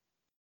animal,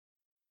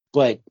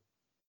 but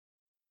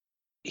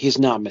he's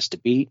not missed a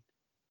beat.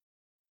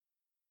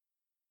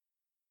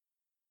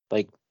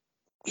 Like,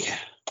 yeah,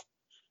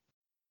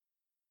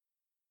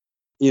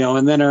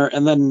 and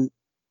then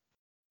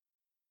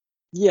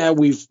yeah,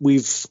 we've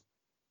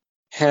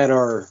had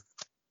our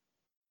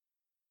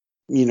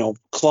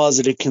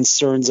closeted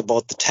concerns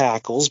about the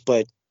tackles,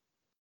 but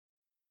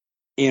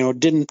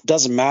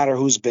doesn't matter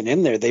who's been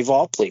in there. They've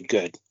all played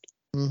good.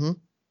 Mm-hmm.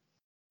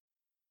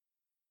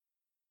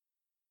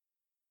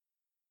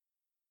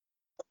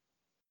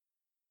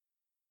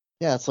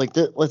 Yeah,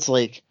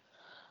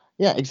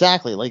 yeah,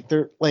 exactly. Like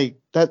they're like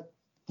that.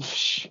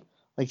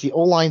 Like the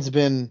O line's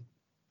been,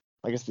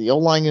 I guess the O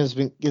line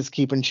is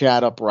keeping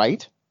Chad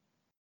upright,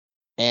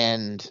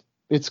 and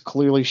it's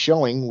clearly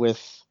showing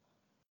with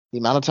the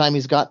amount of time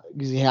he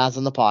has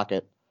in the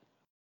pocket.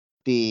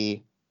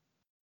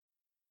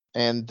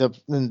 And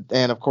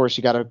of course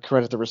you got to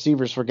credit the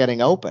receivers for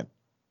getting open,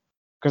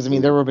 because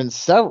there have been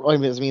several.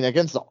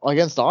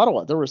 Against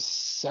Ottawa there were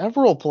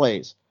several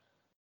plays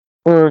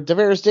where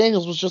Devarius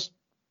Daniels was just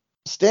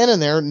standing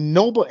there, and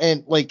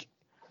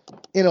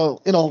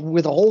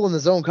with a hole in the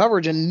zone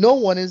coverage, and no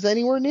one is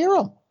anywhere near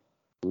him.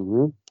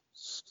 Mm-hmm.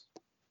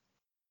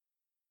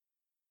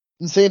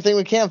 And same thing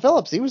with Cam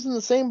Phillips. He was in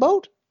the same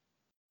boat.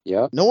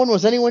 Yeah. No one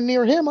was anywhere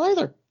near him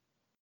either.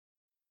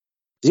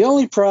 The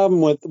only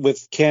problem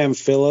with Cam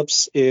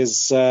Phillips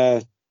is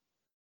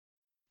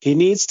he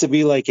needs to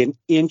be like an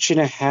inch and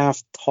a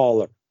half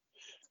taller,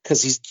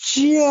 because he's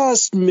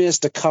just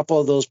missed a couple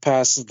of those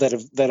passes that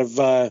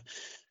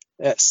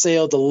have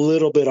sailed a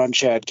little bit on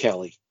Chad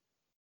Kelly.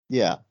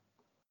 Yeah.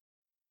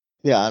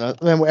 Yeah,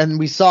 and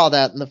we saw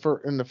that in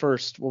the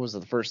first, what was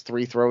it, the first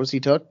 3 throws he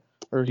took,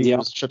 or he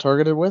was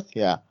targeted with?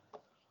 Yeah.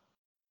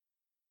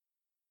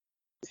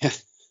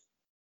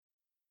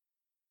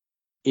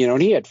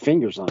 And he had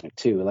fingers on it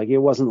too. Like, it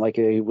wasn't like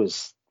it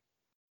was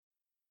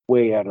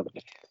way out of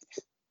it.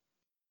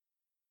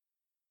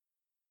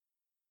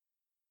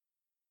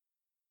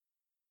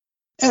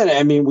 And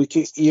I mean, we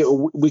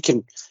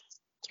can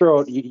throw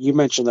out. You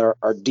mentioned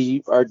our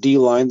D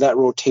line. That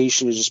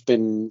rotation has just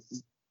been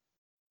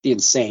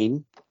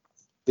insane.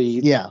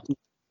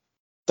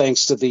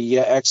 Thanks to the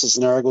X's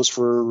and Argos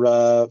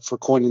for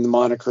coining the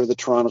moniker the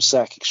Toronto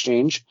Sack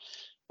Exchange,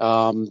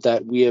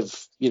 that we have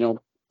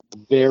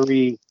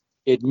very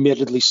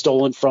admittedly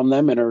stolen from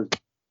them and are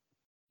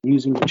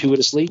using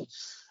gratuitously.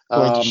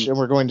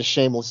 We're going to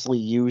shamelessly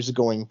use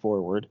going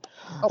forward.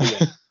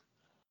 Oh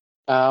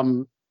yeah.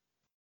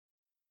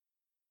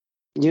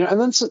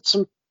 And then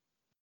some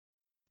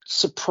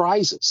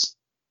surprises,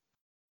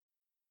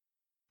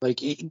 like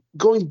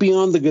going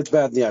beyond the good, the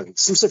bad, and the ugly.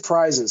 Some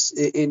surprises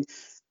in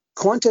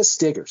Qantas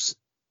Stiggers.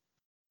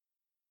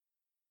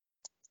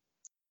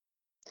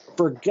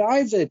 For a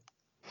guy that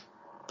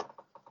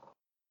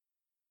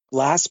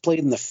last played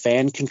in the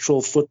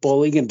fan-controlled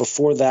football league and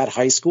before that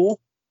high school,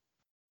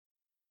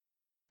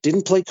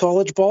 didn't play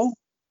college ball,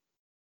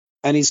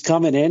 and he's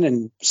coming in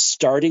and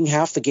starting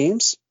half the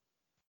games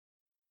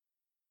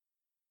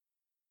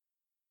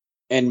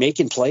and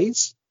making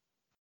plays.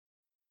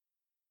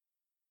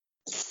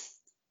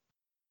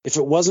 If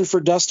it wasn't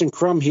for Dustin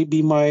Crum, he'd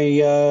be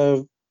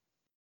my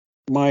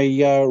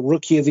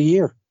rookie of the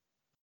year.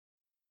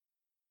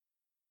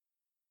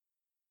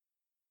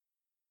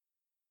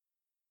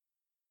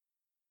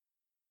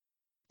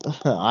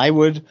 I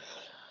would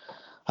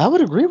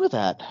agree with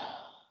that.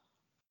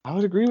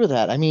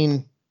 I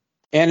mean,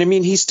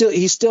 he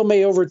still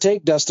may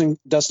overtake Dustin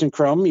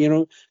Crum,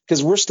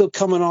 because we're still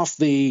coming off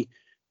the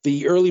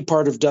early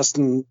part of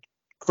Dustin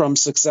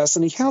Crum's success,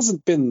 and he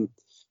hasn't been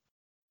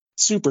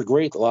super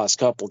great the last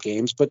couple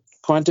games, but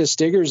Qantas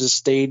Stiggers has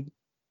stayed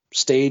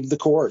the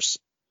course.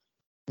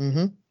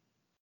 Mm-hmm.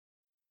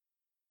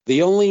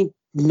 The only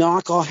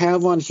knock I'll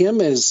have on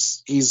him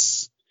is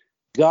he's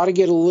got to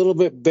get a little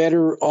bit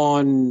better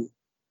on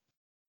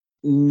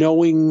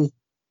knowing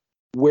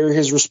where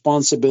his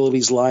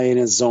responsibilities lie in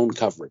his zone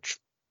coverage.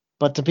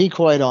 But to be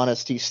quite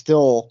honest, he's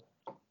still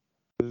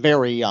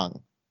very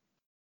young.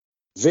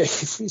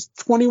 He's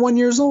 21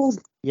 years old.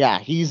 Yeah,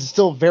 he's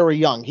still very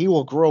young. He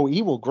will grow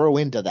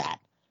into that.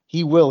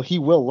 He will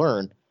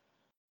learn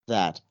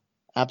that.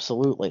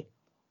 Absolutely.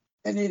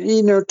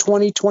 And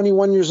 20,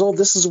 21 years old,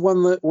 this is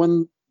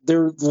when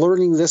they're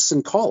learning this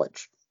in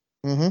college.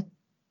 Mm-hmm.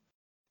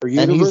 Or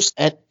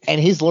university. And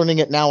he's learning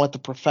it now at the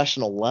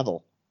professional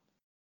level.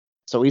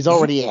 So he's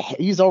already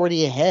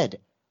ahead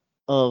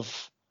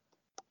of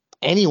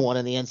anyone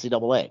in the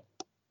NCAA.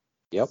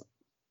 Yep.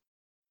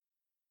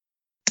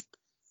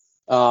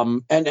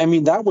 And I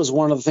mean, that was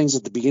one of the things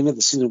at the beginning of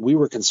the season we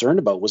were concerned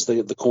about, was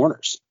the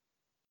corners.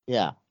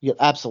 Yeah,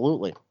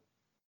 absolutely.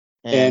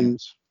 And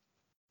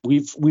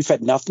we've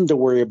had nothing to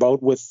worry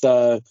about with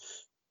Tavarius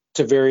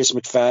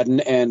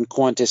McFadden and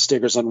Qantas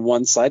Stiggers on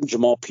one side and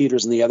Jamal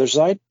Peters on the other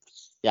side.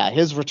 Yeah,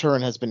 his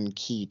return has been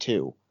key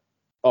too.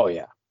 Oh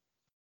yeah.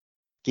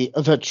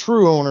 The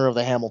true owner of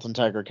the Hamilton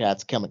Tiger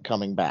Cats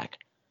coming back.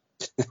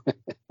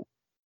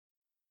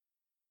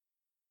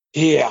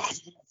 Yeah.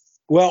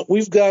 Well,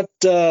 we've got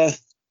a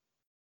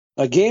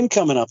game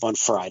coming up on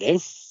Friday.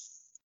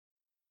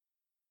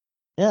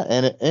 Yeah,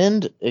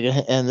 and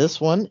this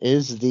one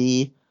is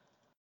the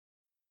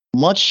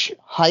much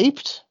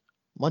hyped,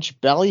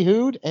 much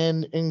ballyhooed,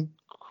 and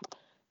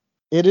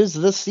it is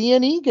the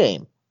CNE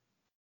game.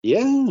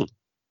 Yeah.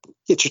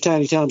 Get your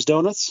Tiny Tom's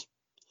Donuts.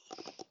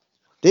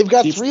 They've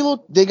got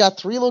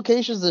three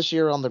locations this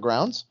year on the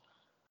grounds.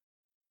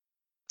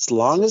 As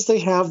long as they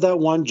have that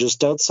one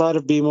just outside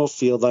of BMO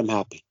Field, I'm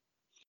happy.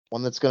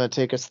 One that's going to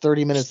take us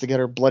 30 minutes to get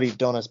our bloody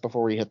donuts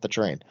before we hit the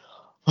train.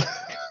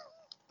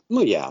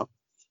 Well, yeah.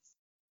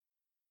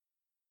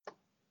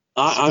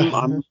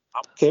 I'm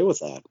okay with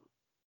that.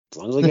 As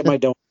long as I get my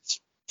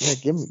donuts. Yeah,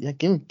 give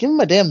me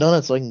my damn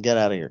donuts so I can get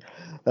out of here.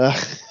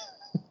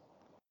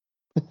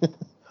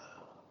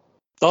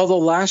 Although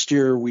last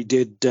year we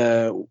did.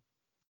 We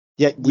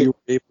were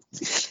able.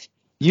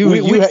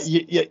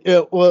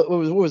 What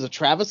was it?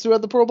 Travis who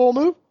had the Pro Bowl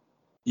move?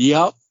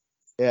 Yep.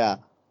 Yeah.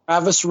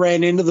 Travis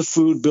ran into the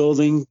food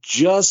building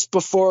just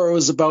before it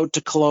was about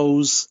to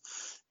close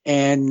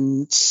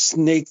and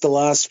snaked the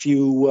last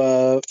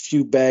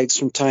few bags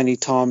from Tiny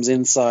Tom's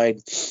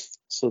inside.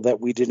 so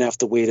that we didn't have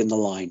to wait in the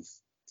line.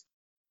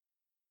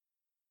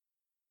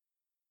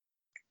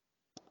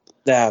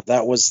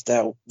 That was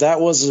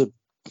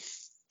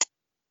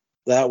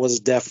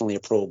definitely a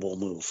Pro Bowl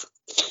move.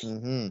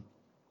 Mm-hmm.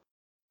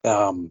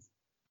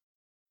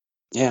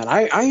 Yeah, and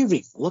I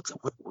even looked at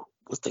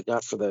what they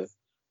got for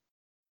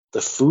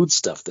the food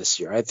stuff this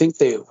year. I think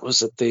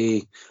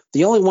the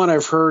only one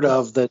I've heard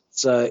of that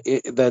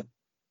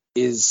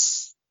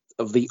is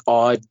of the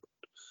odd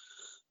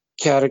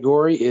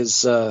category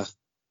is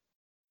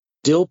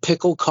dill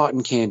pickle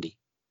cotton candy.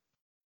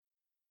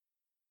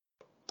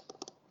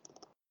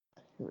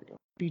 Here we go.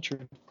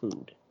 Featured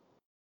food.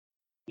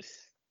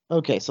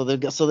 Okay, so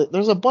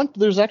there's a bunch.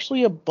 There's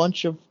actually a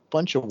bunch of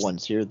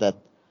ones here that.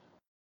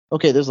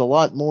 Okay, there's a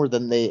lot more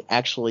than they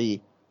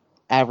actually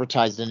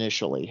advertised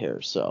initially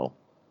here. So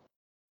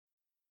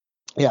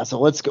yeah, so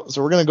let's go.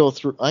 So we're gonna go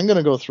through. I'm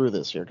gonna go through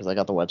this here because I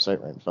got the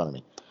website right in front of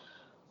me.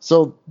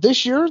 So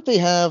this year they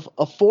have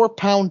a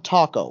 4-pound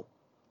taco.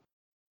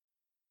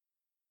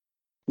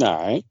 All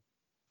right.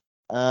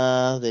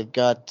 They've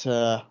got.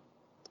 Let's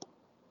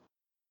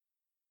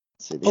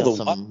see, they got the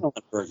some. watermelon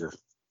burger.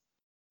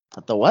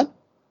 The what?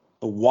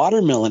 The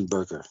watermelon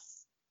burger.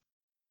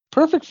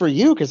 Perfect for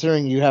you,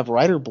 considering you have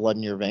rider blood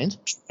in your veins.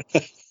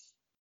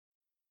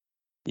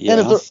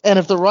 Yeah. And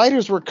if the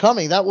riders were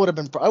coming, that would have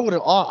been. I would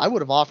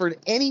have offered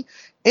any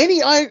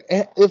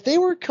if they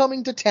were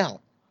coming to town,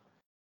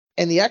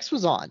 and the X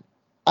was on,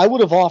 I would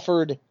have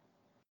offered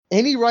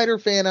any rider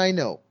fan I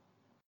know,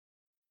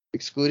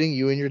 excluding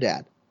you and your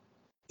dad,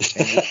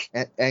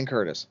 and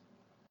Curtis,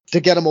 to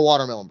get him a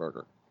watermelon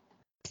burger.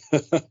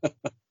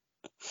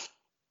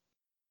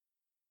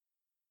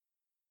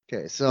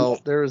 Okay, so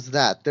there's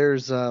that.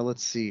 There's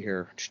let's see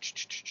here.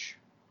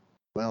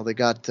 Well, they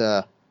got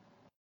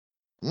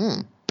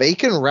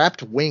bacon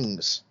wrapped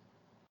wings.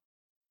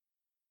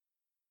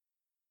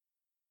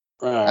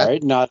 All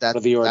right, not out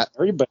of the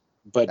ordinary, but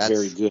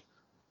very good.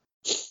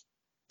 Let's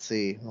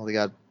see. Well, they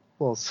got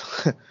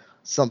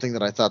something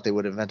that I thought they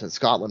would invent in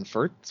Scotland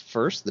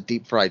first, the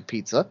deep fried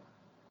pizza.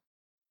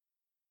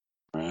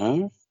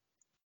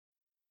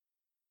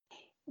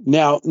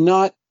 Now,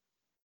 not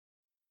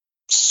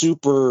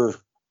super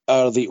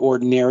out of the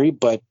ordinary,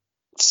 but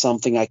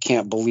something I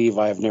can't believe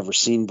I have never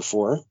seen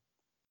before.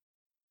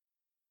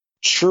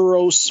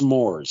 Churro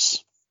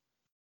s'mores.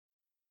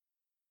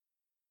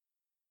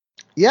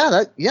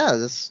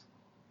 This.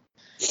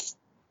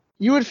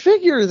 You would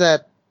figure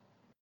that,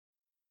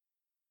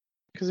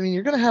 because I mean,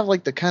 you're gonna have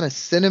like the kind of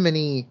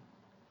cinnamony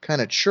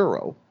kind of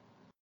churro,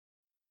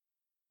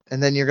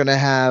 and then you're gonna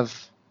have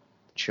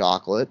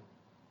chocolate,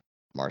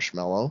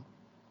 marshmallow,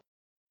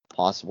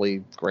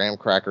 possibly graham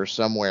cracker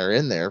somewhere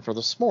in there for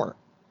the s'more.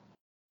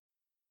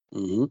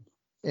 Mm-hmm.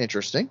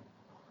 Interesting.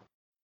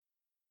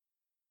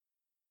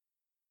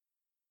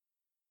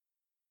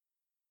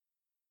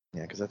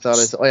 Yeah, because I thought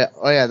it's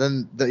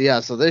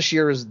so this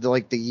year is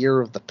like the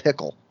year of the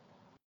pickle.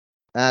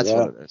 That's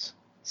what it is.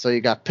 So you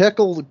got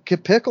pickle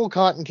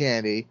cotton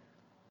candy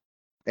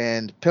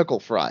and pickle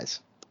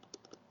fries.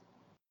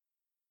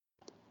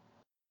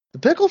 The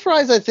pickle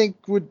fries I think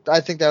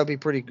that would be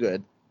pretty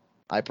good.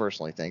 I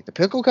personally think. The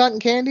pickle cotton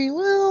candy,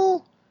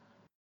 well,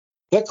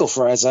 pickle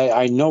fries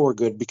I know are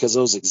good because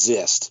those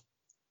exist.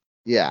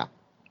 Yeah.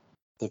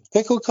 The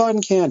pickle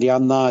cotton candy,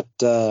 I'm not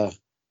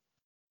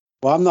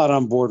I'm not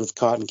on board with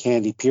cotton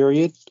candy,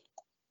 period.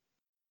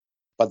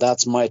 But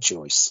that's my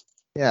choice.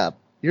 Yeah.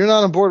 You're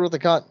not on board with the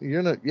cotton.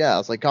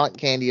 It's like cotton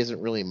candy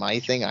isn't really my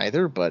thing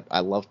either, but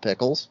I love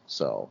pickles,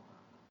 so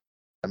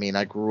I mean,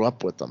 I grew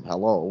up with them.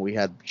 Hello, we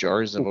had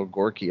jars of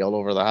Ogorki all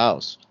over the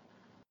house.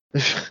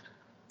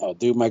 Oh,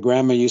 dude, my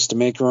grandma used to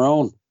make her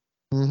own.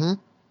 Mm-hmm.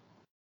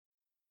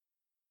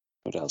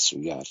 What else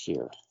we got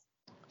here?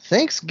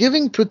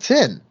 Thanksgiving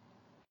poutine.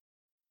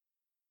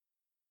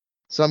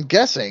 So I'm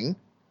guessing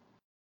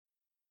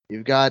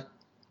you got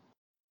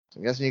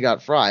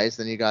fries.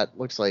 Then you got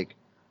looks like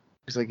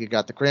you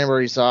got the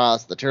cranberry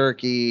sauce, the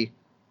turkey,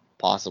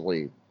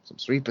 possibly some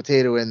sweet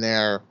potato in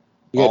there.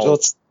 Yeah,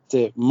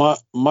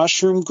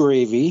 mushroom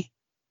gravy,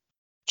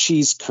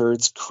 cheese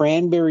curds,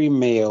 cranberry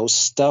mayo,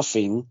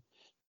 stuffing,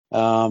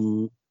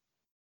 and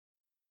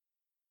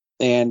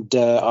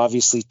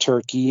obviously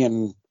turkey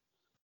and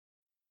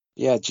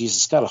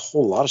it's got a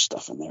whole lot of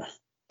stuff in there.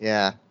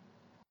 Yeah.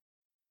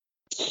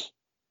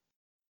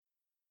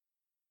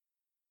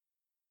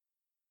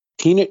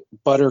 Peanut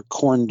butter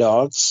corn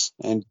dogs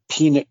and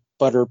peanut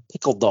butter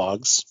pickle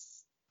dogs.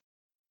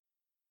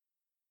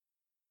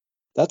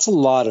 That's a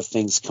lot of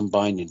things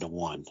combined into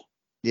one.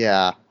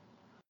 Yeah.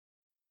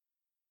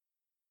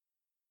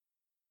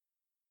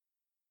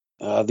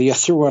 The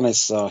other one I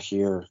saw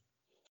here,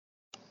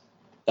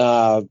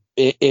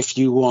 if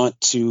you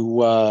want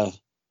to,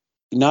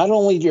 not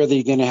only are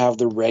they going to have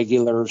the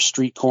regular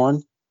street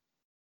corn,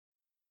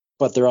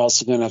 but they're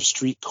also going to have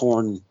street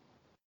corn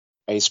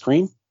ice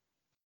cream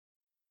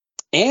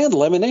and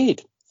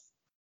lemonade.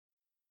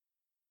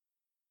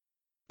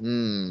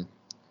 Corn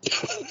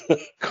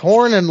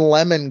and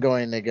lemon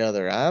going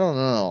together. I don't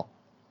know.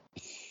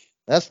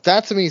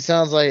 That to me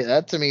sounds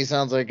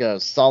like a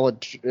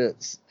solid.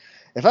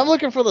 If I'm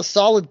looking for the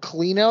solid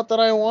clean out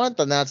that I want,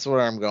 then that's what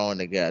I'm going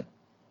to get.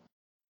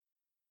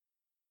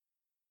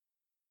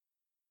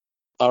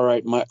 All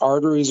right, my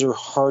arteries are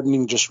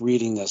hardening just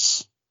reading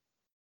this.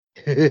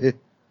 You're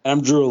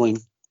I'm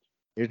drooling.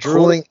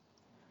 drooling.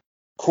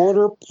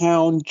 Quarter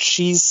pound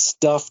cheese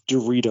stuffed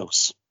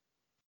Doritos.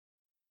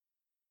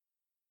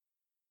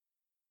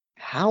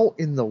 How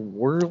in the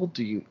world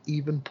do you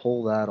even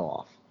pull that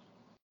off?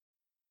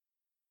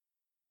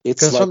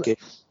 It's like it.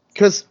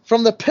 Because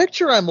from the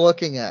picture I'm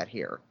looking at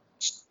here,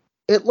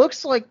 it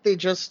looks like they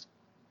just.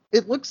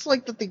 It looks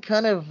like that they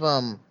kind of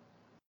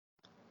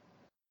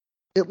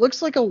It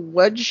looks like a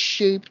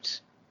wedge-shaped,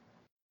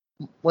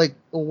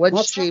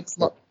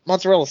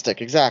 mozzarella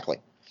stick. Exactly.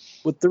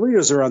 With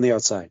Doritos are on the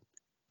outside.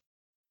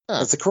 Huh.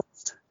 That's the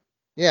crust.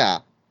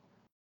 Yeah.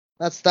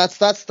 That's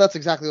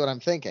exactly what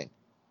I'm thinking.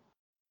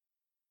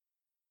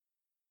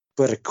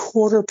 But a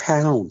quarter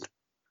pound.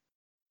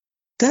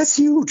 That's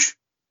huge.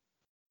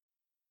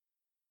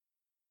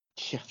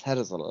 Yeah, that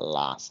is a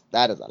lot.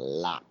 That is a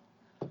lot.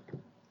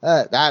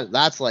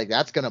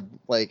 That's gonna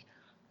like.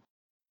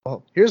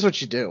 Oh, here's what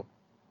you do.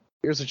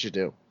 You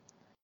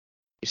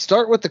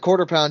start with the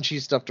quarter pound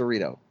cheese stuffed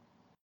Dorito.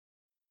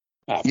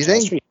 You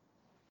think,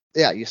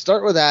 you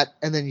start with that,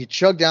 and then you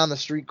chug down the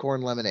street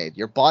corn lemonade.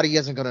 Your body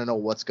isn't gonna know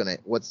what's gonna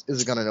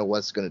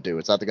do.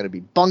 It's either gonna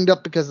be bunged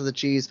up because of the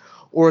cheese,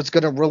 or it's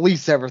gonna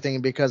release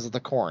everything because of the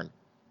corn.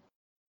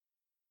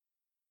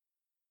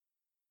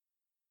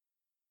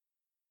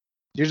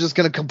 You're just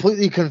gonna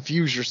completely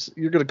confuse your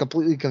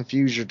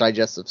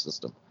digestive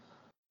system.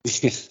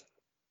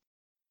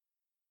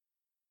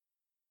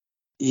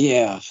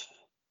 Yeah.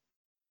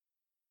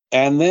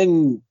 And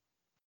then,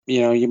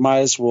 you might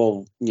as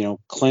well,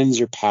 cleanse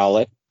your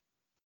palate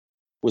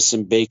with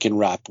some bacon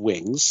wrapped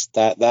wings.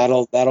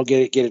 That'll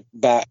get it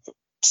back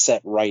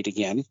set right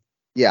again.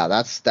 Yeah,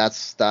 that's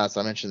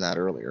I mentioned that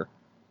earlier.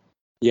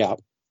 Yeah.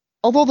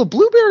 Although the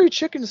blueberry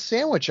chicken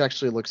sandwich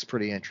actually looks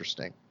pretty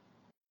interesting.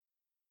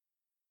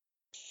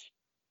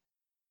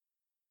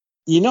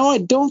 I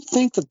don't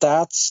think that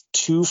that's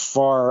too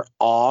far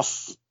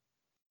off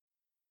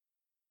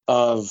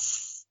of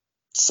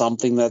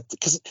something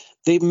because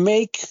they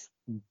make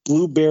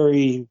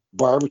blueberry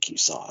barbecue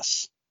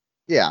sauce.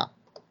 Yeah.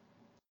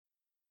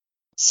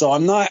 So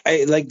I'm not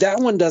like that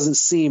one doesn't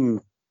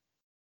seem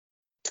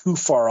too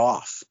far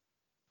off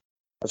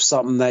of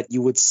something that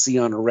you would see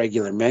on a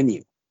regular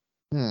menu.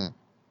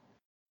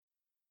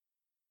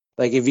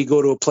 Like if you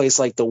go to a place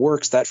like The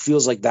Works, that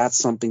feels like that's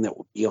something that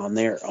would be on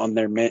their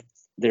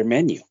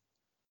menu.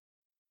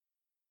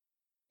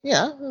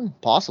 Yeah,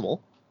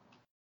 possible.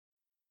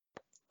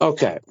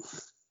 Okay.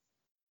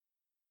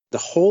 The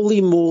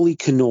Holy Moly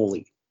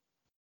Cannoli.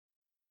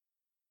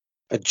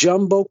 A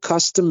jumbo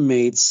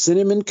custom-made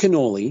cinnamon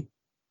cannoli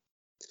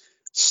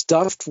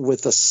stuffed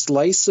with a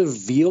slice of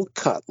veal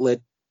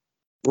cutlet,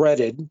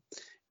 breaded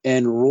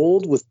and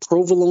rolled with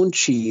provolone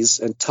cheese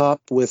and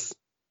topped with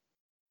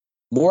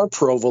more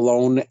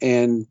provolone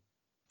and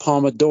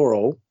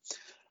pomodoro,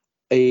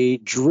 a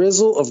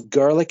drizzle of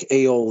garlic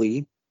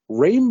aioli,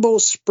 rainbow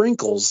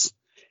sprinkles,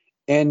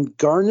 and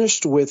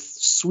garnished with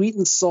sweet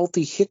and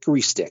salty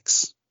hickory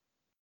sticks.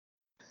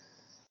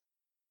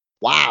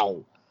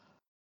 Wow.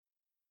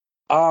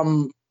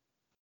 Remember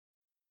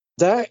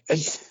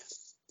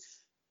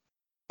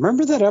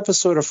that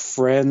episode of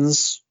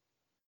Friends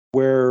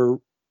where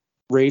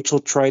Rachel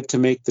tried to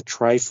make the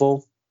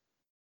trifle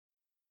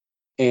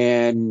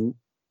and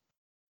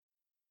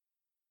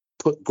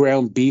put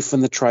ground beef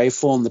in the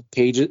trifle and the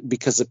pages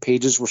because the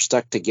pages were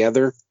stuck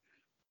together?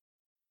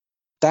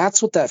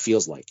 That's what that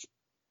feels like.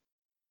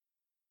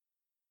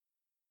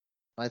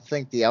 I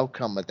think the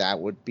outcome of that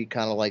would be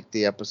kind of like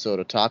the episode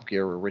of Top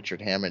Gear where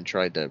Richard Hammond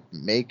tried to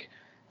make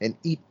an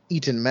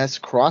Eton mess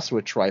cross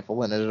with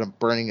trifle and ended up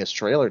burning his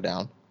trailer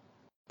down.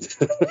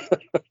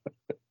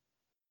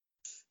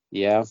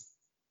 Yeah.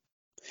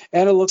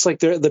 And it looks like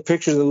the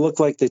pictures that look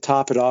like they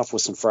top it off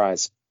with some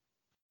fries.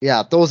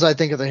 Yeah, those I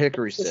think are the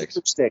hickory sticks.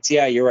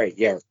 Yeah, you're right.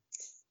 Yeah.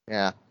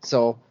 Yeah.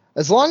 So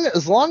as long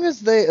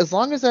as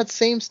that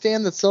same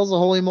stand that sells the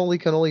Holy Moly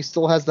Cannoli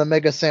still has the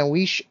mega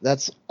sandwich,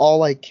 that's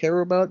all I care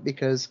about,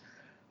 because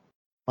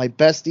my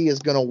bestie is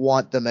gonna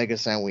want the mega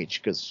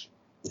sandwich because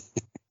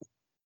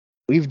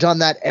we've done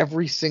that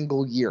every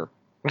single year.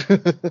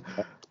 And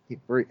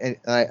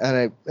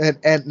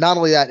not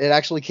only that, it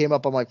actually came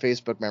up on my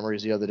Facebook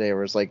memories the other day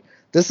where it's like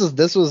this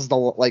was the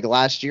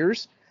last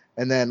year's,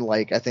 and then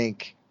I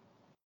think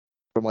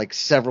from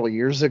several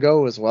years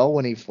ago as well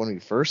when he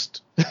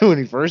first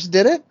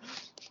did it,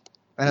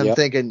 and I'm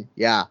thinking,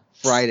 yeah,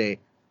 Friday,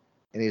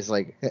 and he's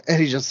like,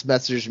 and he just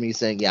messaged me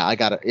saying, I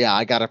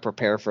gotta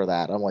prepare for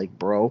that. I'm like,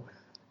 bro,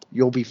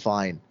 you'll be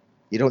fine.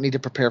 You don't need to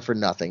prepare for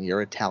nothing.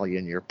 You're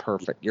Italian. You're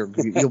perfect. You'll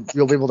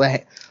be able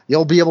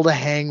to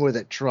hang with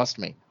it. Trust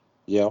me.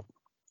 Yep.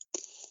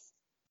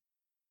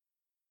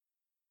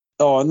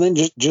 Oh, and then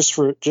just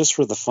for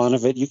the fun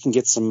of it, you can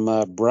get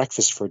some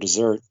breakfast for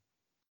dessert.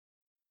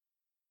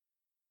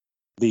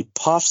 The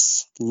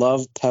Puffs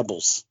love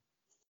pebbles.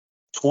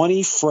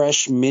 20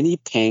 fresh mini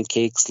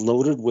pancakes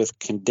loaded with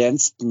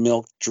condensed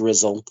milk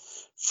drizzle,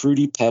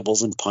 fruity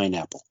pebbles, and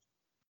pineapple.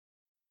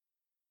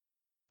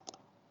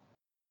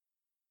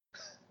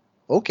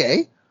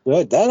 Okay.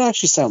 Good. That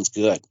actually sounds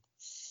good.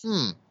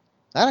 That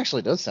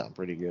actually does sound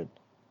pretty good.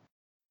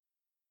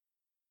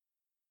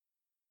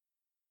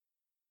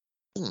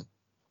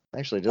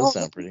 Actually does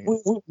sound pretty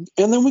good.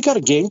 And then we got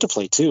a game to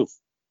play too.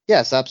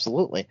 Yes,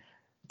 absolutely.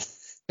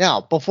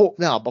 Now,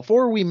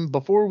 before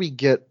we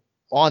get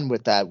on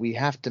with that, we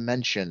have to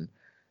mention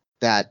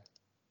that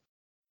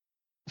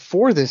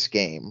for this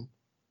game,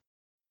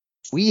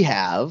 we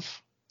have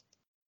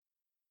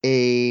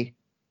a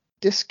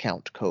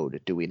discount code,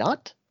 do we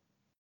not?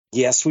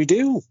 Yes, we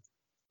do.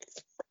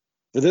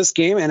 For this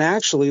game, and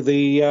actually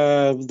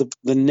the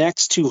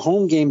next two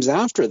home games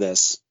after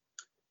this,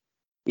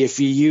 if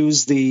you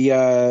use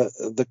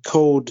the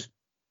code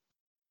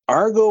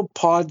Argo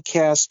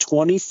Podcast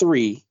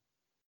 23,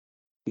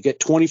 you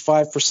get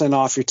 25%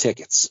 off your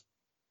tickets.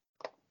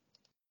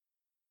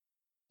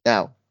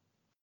 Now,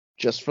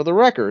 just for the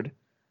record,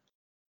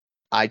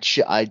 I'm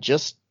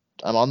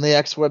on the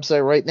X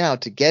website right now.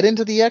 To get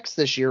into the X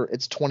this year,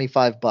 it's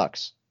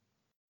 $25.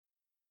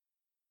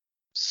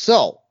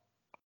 So,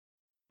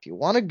 if you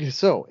want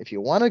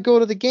to go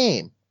to the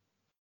game,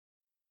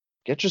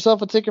 get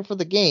yourself a ticket for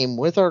the game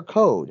with our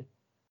code.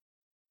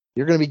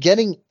 You're going to be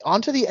getting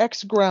onto the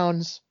X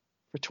grounds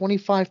for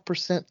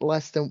 25%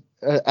 less than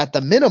at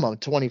the minimum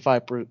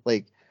 25%.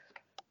 Like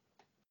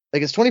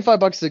it's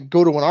 $25 to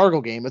go to an Argo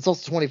game. It's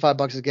also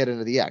 $25 to get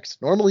into the X.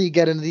 Normally, you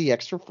get into the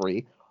X for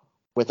free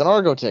with an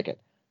Argo ticket.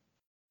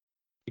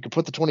 You can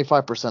put the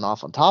 25%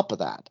 off on top of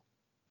that,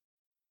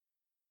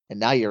 and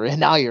now you're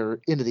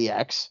into the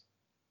X,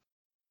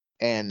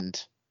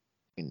 and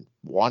you can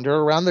wander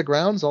around the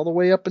grounds all the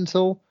way up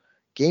until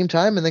game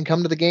time, and then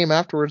come to the game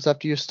afterwards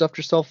after you stuffed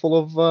yourself full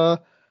of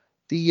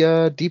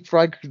the deep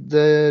fried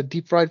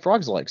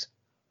frog's legs.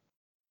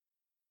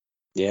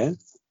 Yeah,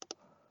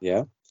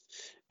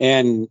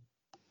 and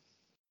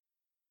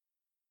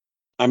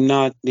I'm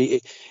not.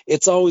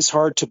 It's always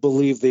hard to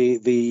believe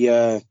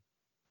the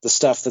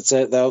stuff that's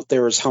out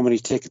there is how many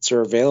tickets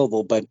are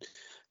available, but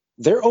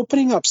they're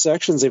opening up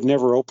sections they've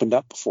never opened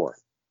up before.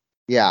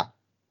 Yeah,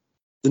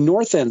 the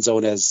North End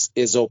Zone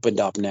is opened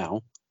up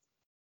now,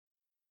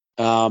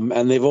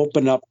 and they've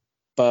opened up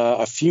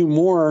a few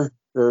more,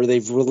 or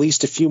they've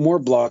released a few more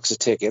blocks of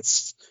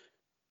tickets.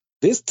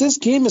 This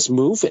game is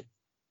moving.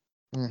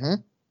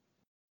 Mm-hmm.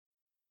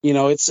 You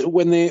know, it's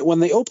when they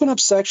open up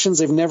sections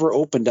they've never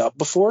opened up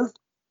before,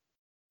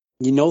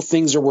 you know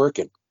things are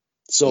working.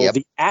 So Yep.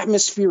 The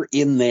atmosphere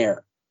in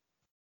there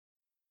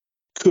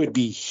could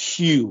be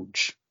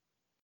huge.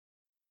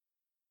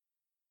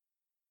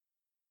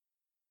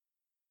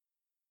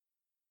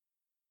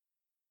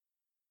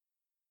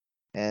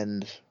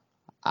 And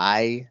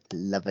I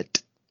love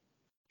it.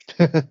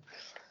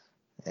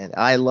 And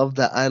I love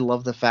that. I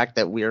love the fact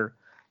that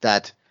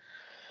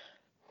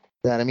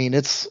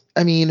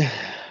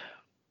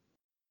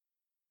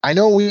I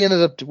know we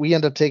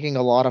end up taking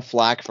a lot of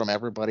flack from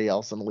everybody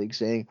else in the league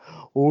saying,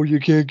 "Oh, you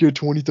can't get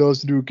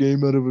 20,000 to a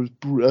game out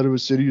of a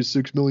city of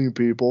 6 million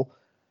people."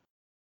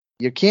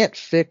 You can't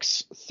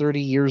fix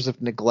 30 years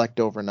of neglect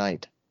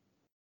overnight.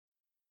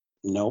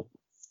 Nope.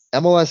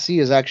 MLSC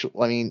is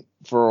actually,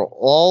 for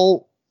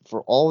all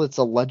its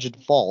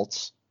alleged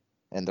faults,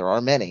 and there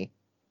are many,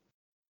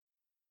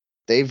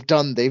 they've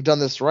done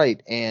this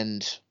right.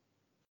 And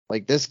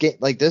like this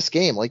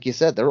game, like you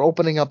said, they're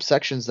opening up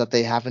sections that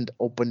they haven't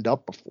opened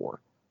up before.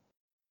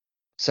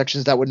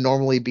 Sections that would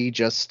normally be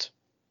just,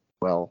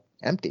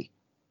 empty.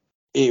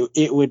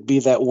 It would be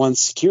that one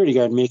security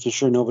guard making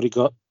sure nobody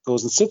goes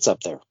and sits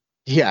up there.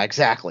 Yeah,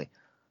 exactly.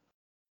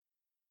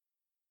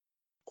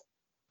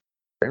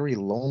 Very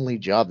lonely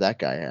job that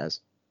guy has.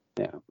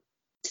 Yeah.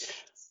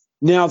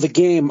 Now the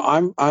game,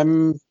 I'm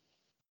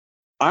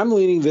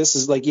leaning this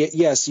is like,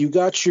 yes, you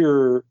got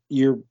your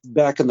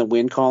back in the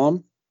win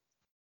column,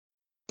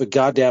 but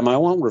goddamn, I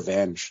want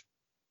revenge.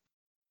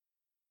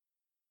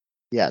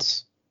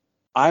 Yes.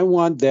 I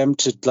want them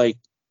to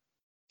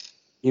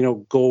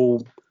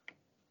go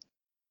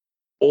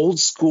old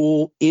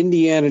school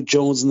Indiana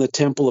Jones in the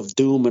Temple of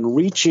Doom and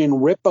reach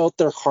in, rip out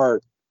their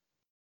heart,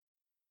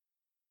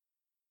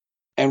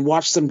 and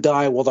watch them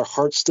die while their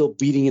heart's still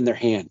beating in their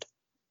hand.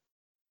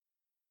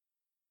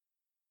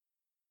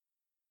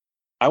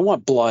 I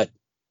want blood.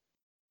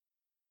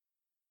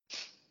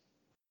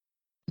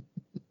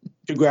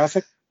 Too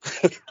graphic?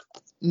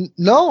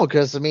 No,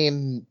 because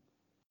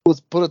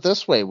let's put it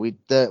this way: we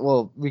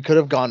could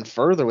have gone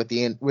further with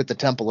the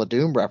Temple of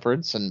Doom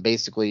reference and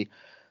basically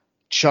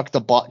chuck the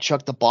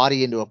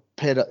body into a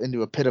pit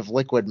of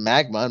liquid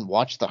magma and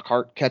watch the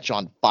heart catch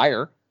on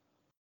fire.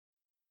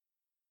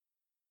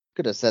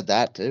 Could have said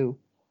that too.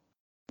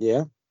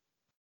 Yeah.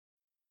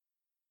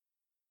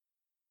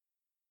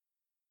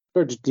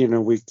 Or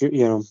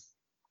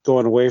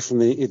going away from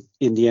the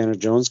Indiana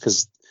Jones,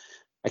 because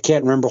I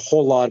can't remember a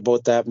whole lot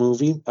about that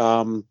movie.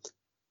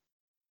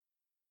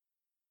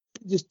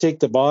 just take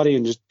the body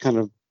and just kind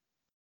of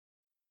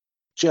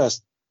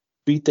just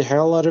beat the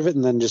hell out of it,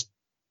 and then just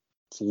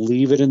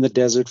leave it in the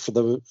desert for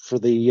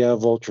the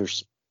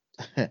vultures.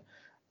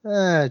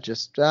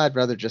 I'd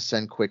rather just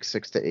send Quick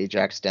Six to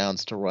Ajax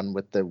Downs to run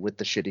with the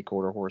shitty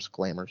quarter horse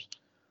claimers.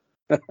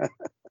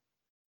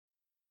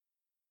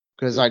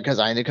 Because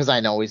I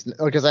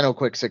know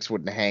Quick Six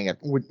wouldn't hang it.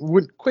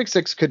 Quick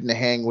Six couldn't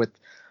hang with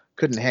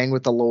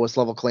the lowest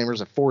level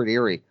claimers at Fort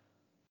Erie.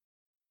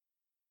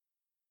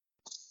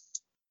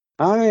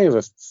 I have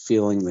a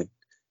feeling that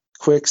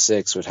Quick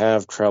Six would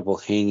have trouble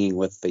hanging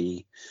with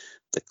the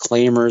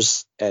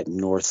claimers at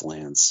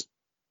Northlands.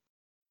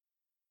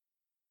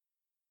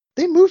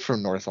 They moved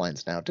from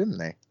Northlands now, didn't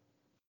they?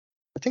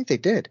 I think they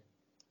did.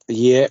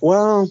 Yeah,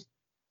 well,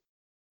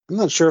 I'm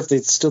not sure if they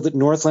still did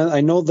Northland.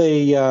 I know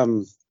they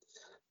can't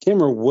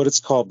remember what it's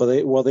called, but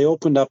they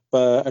opened up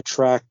a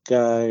track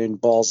in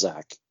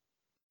Balzac.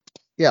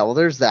 Yeah, well,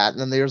 there's that,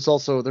 and then there's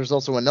also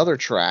another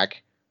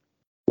track,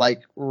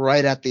 like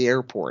right at the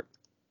airport.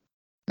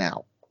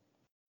 Now.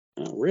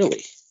 Oh,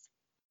 really?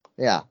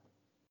 Yeah,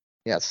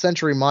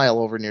 Century Mile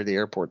over near the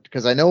airport.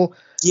 Because I know.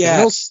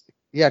 Yes.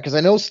 Because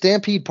I know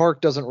Stampede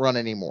Park doesn't run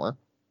anymore.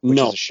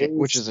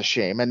 Which is a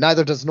shame, and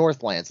neither does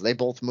Northlands. They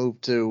both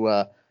moved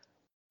to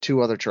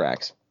two other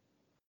tracks.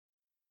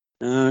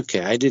 Okay,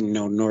 I didn't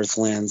know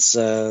Northlands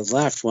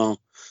left. Well,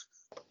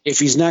 if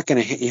he's not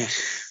going to,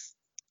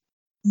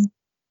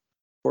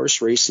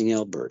 Horse Racing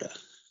Alberta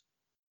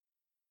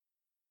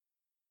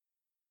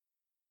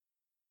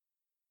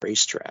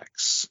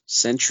racetracks: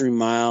 Century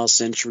Mile,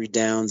 Century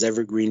Downs,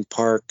 Evergreen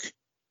Park,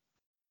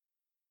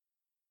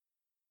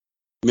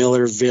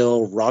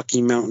 Millerville,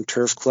 Rocky Mountain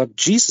Turf Club.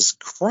 Jesus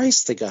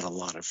Christ, they got a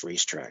lot of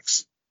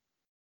racetracks.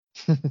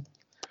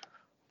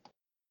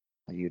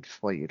 You'd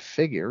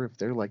figure if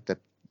they're like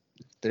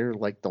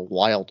the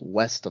Wild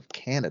West of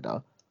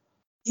Canada.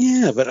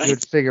 Yeah, but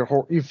you'd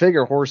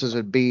figure horses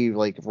would be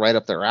like right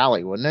up their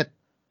alley, wouldn't it?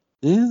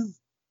 Yeah,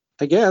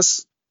 I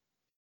guess.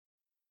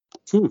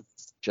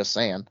 Just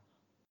saying.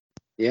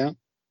 Yeah.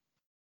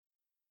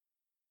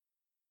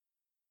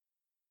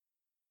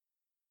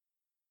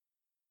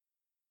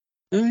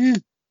 Oh yeah.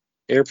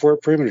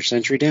 Airport Perimeter,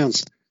 Century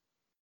Downs.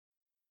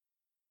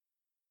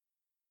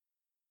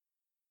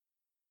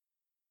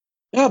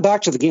 Now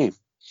back to the game.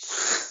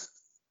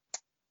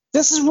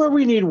 This is where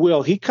we need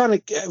Will. He kind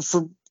of,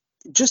 for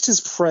just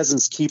his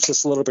presence, keeps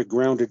us a little bit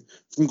grounded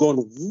from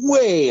going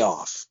way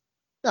off.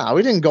 No,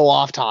 we didn't go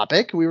off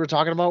topic. We were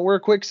talking about where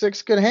Quick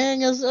Six could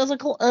hang as a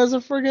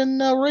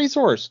friggin'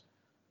 racehorse.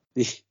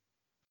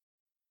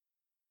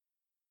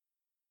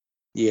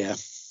 Yeah.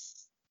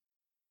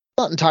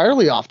 Not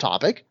entirely off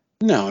topic.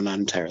 No, not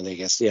entirely, I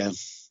guess. Yeah.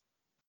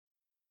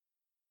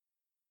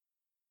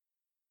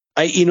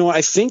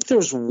 I think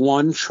there's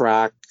one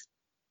track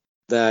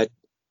that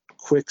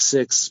Quick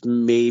Six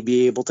may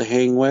be able to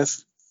hang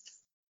with.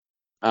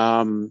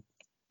 And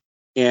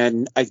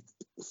I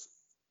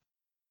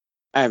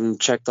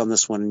haven't checked on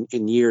this one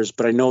in years,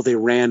 but I know they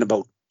ran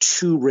about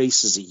 2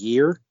 races a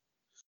year,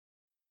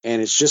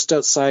 and it's just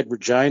outside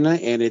Regina,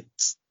 and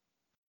it's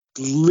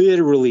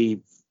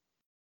literally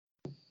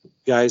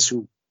guys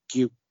who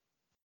you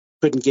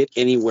couldn't get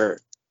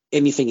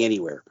anything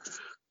anywhere.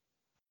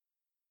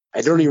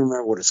 I don't even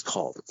remember what it's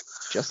called.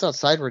 Just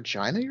outside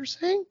Regina, you're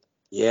saying?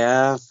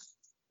 Yeah.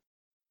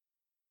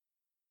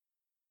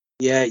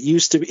 Yeah, it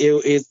used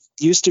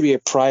to be a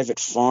private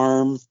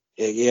farm.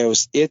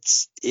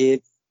 It's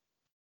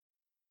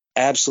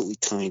absolutely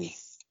tiny.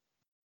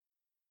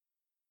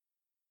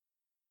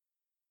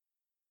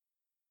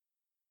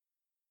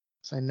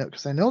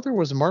 Because I know there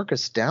was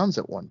Marcus Downs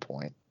at one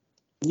point.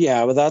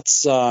 Yeah, but that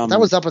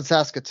was up in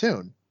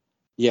Saskatoon.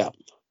 Yeah,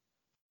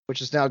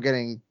 which is now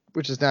getting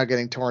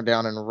torn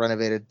down and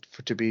renovated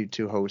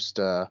to host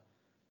a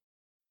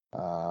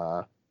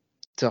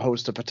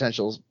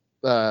potential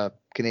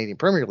Canadian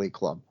Premier League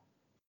club.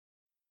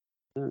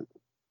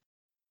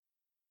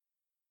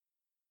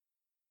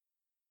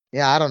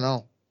 Yeah, I don't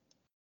know.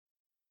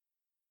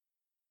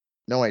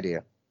 No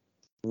idea.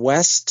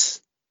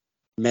 West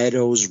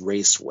Meadows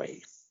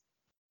Raceway.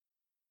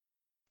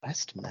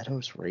 West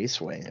Meadows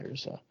Raceway. I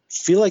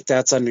feel like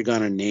that's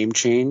undergone a name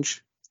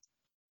change,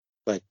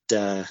 but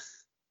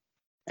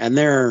and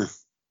their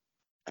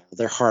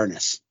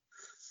harness.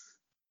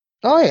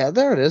 Oh yeah,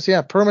 there it is.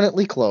 Yeah,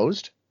 permanently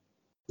closed.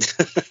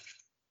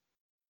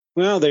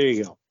 Well, there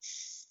you go.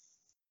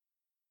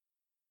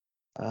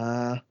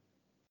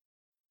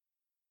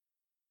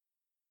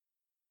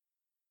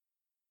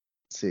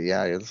 See,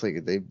 yeah, it's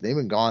like they've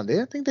been gone.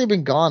 I think they've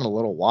been gone a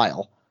little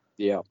while.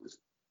 Yeah.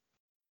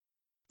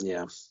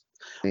 Yeah.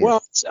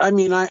 Well, I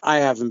mean, I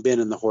haven't been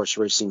in the horse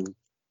racing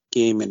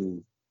game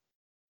in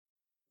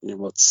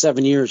about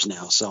 7 years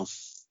now, so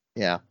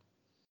yeah.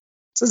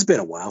 So it's been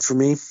a while for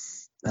me.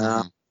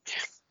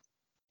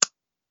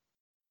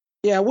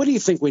 Yeah, what do you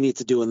think we need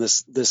to do in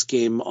this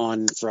game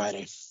on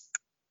Friday?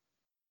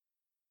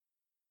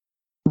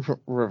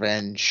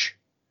 Revenge,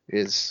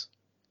 as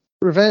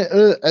the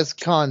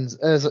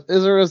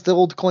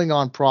old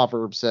Klingon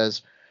proverb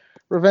says,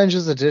 Revenge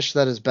is a dish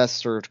that is best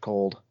served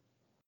cold.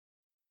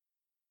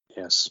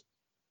 Yes.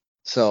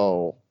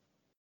 So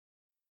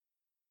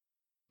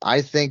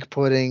I think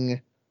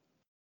putting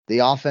the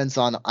offense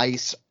on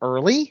ice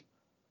early,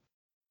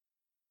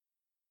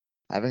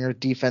 having our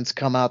defense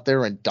come out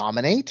there and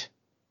dominate,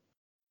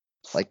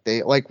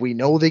 like we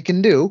know they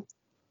can do,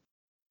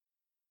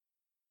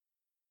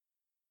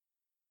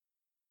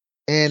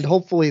 and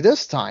hopefully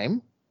this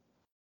time,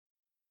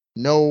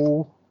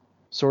 no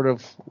sort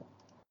of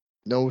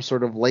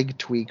leg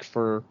tweak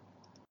for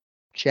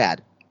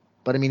Chad.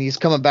 But I mean, he's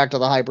coming back to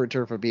the hybrid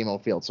turf of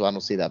BMO Field, so I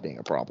don't see that being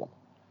a problem.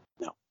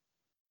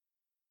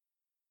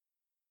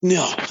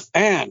 No.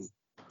 And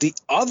the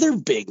other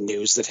big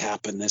news that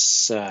happened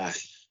this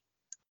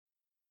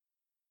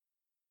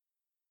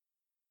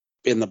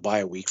in the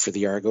bye week for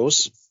the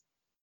Argos,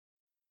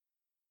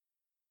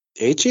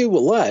 AJ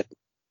Ouellette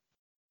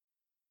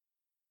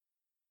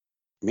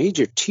made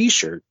your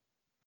T-shirt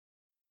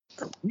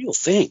a real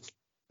thing.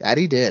 That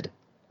he did.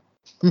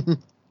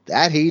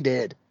 That he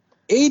did.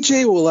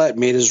 AJ Ouellette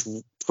made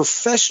his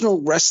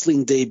professional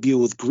wrestling debut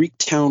with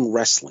Greektown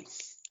Wrestling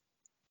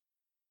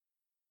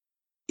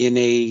in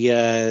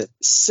a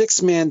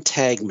 6-man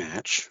tag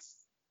match.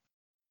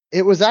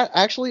 It was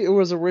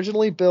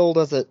originally billed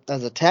as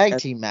a tag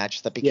team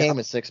match that became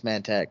a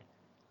 6-man tag.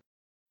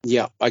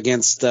 Yeah,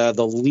 against the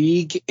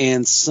League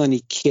and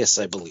Sonny Kiss,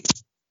 I believe.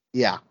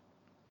 Yeah.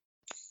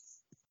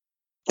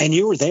 And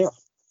you were there.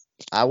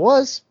 I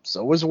was.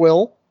 So was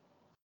Will.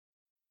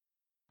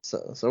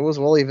 So was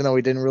Will, even though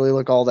he didn't really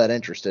look all that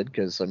interested,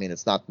 because I mean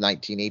it's not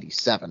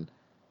 1987.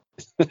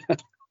 But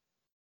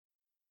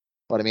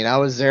I mean I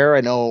was there.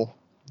 I know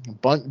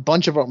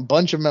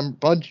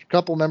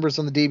couple members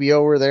on the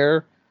DBO were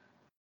there,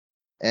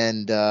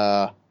 and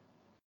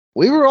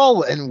we were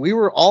all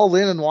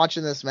in and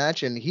watching this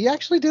match, and he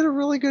actually did a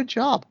really good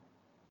job.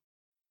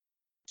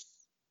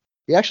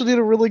 He actually did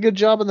a really good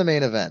job in the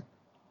main event.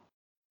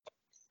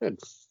 Good.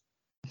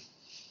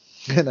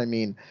 And I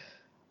mean,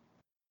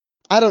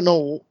 I don't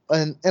know,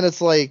 and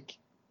it's like,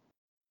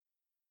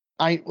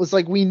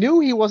 we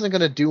knew he wasn't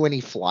going to do any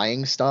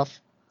flying stuff,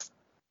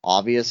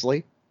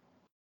 obviously.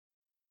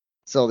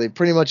 So they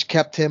pretty much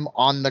kept him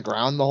on the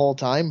ground the whole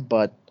time,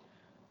 but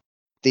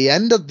the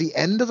end of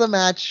the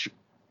match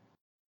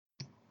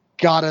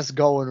got us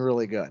going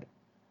really good.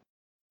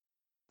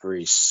 Where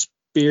he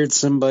speared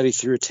somebody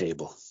through a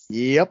table.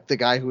 Yep,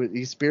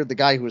 he speared the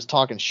guy who was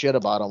talking shit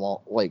about him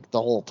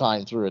the whole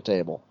time through a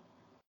table.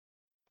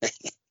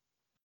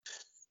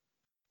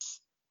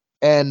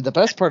 And the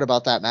best part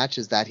about that match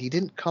is that he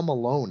didn't come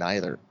alone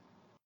either.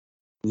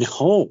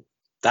 No,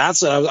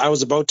 that's what I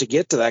was about to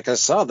get to that, because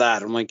I saw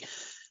that. I'm like,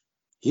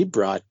 he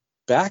brought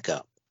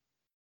backup.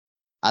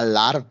 A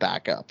lot of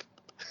backup.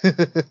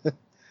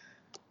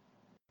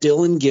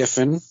 Dylan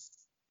Giffen,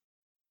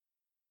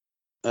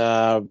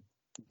 Dan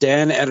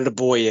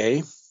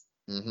Adeboye,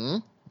 mm-hmm.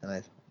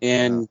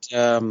 and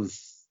I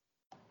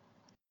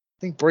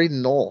think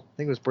Braden Knoll. I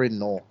think it was Braden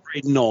Knoll.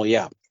 Braden Knoll,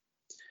 yeah.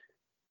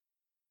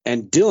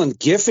 And Dylan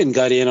Giffen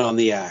got in on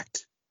the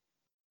act.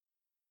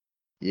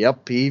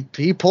 Yep,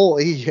 he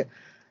pulled.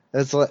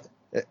 It's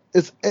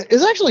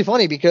actually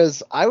funny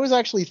because I was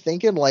actually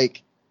thinking,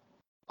 like,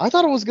 I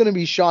thought it was going to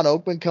be Sean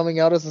Oakman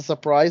coming out as a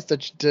surprise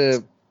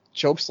to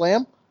choke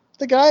slam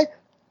the guy,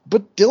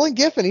 but Dylan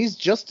Giffen, he's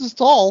just as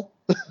tall.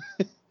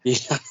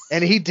 Yeah,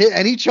 and he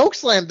choke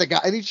slammed the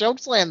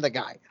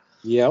guy.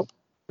 Yep.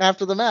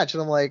 After the match,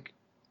 and I'm like,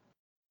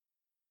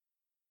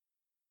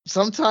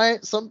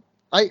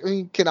 I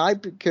mean, can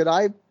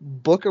I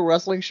book a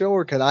wrestling show,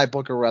 or can I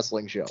book a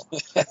wrestling show?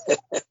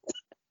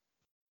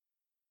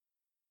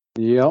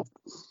 Yep.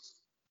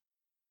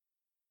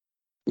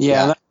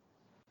 Yeah.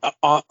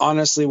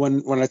 Honestly,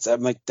 when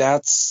I'm like,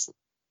 that's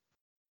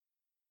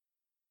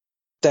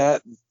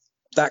that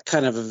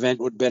kind of event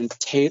would have been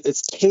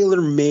it's tailor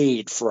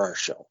made for our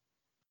show.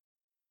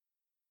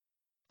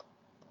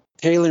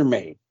 Tailor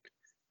made.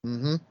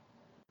 Mm-hmm.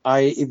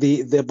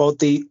 About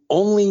the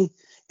only,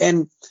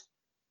 and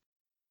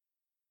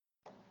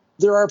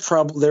there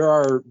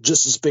are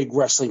just as big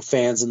wrestling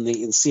fans in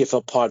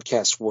CFL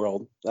podcast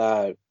world.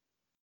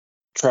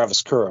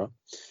 Travis Cura,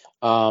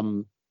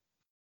 but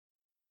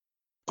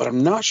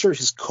I'm not sure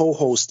his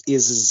co-host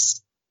is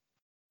as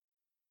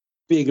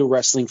big a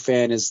wrestling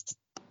fan as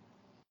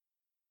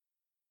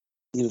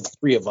the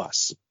three of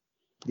us.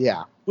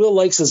 Yeah, Will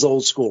likes his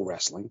old school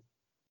wrestling,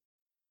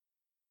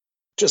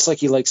 just like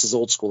he likes his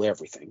old school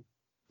everything.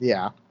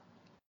 Yeah,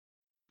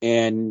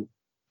 and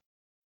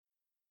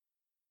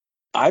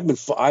I've been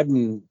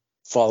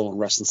following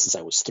wrestling since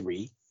I was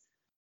 3.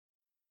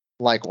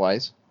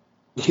 Likewise.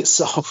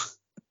 So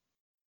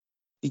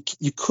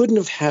you couldn't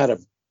have had a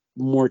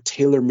more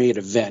tailor-made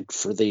event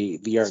for the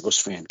Argos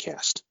fan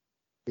cast.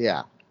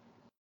 Yeah.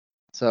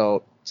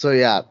 So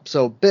yeah.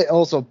 So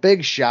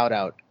big shout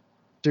out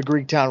to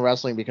Greektown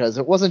Wrestling, because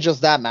it wasn't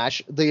just that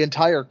match. The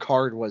entire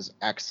card was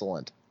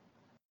excellent.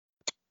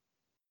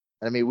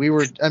 I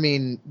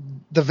mean,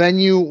 the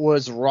venue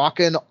was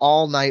rocking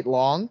all night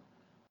long.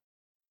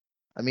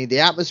 I mean, the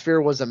atmosphere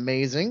was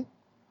amazing.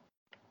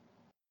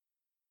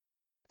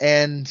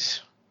 And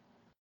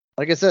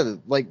like I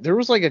said, like there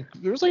was like a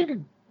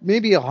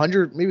maybe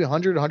 100, maybe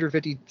 100,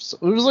 150.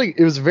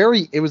 It was a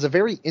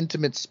very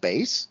intimate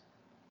space.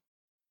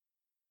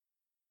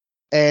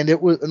 And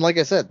and like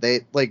I said,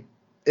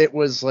 it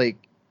was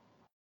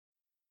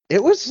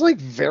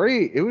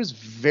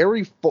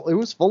very full. It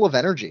was full of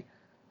energy.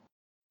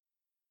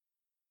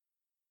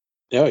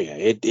 Oh yeah,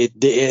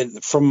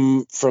 it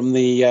from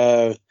the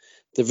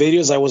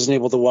videos I wasn't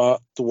able to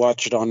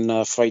watch it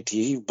on Fight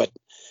TV, but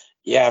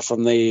yeah,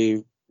 from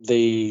the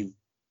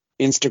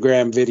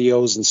Instagram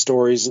videos and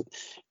stories,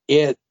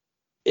 it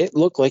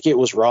looked like it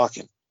was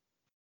rocking.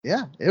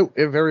 Yeah,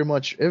 it very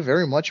much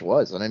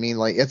was. And I mean,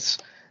 like it's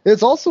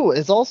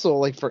also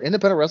like for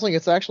independent wrestling,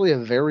 it's actually a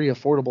very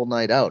affordable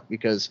night out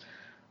because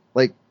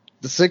like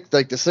the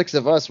six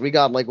of us, we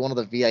got like one of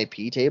the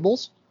VIP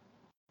tables.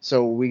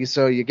 So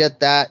you get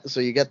that, so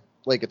you get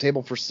like a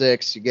table for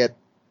 6, you get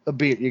a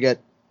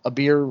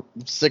beer,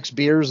 6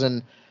 beers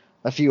and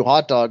a few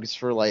hot dogs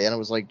for like, and it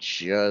was like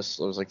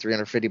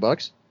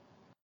 $350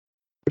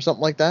 or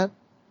something like that.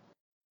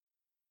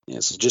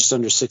 Yeah, so just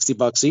under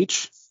 $60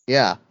 each.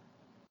 Yeah.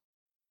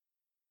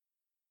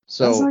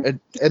 So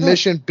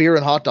admission, beer,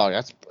 and hot dog.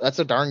 That's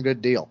a darn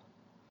good deal.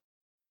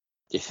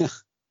 Yeah.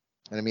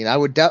 And I mean, I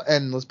would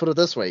and let's put it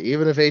this way: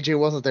 even if AJ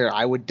wasn't there,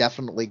 I would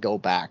definitely go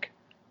back.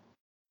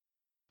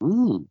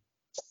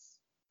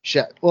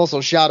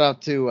 Also, shout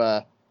out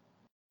to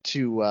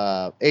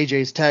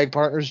AJ's tag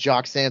partners,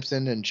 Jock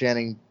Sampson and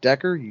Channing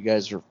Decker. You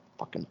guys are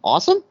fucking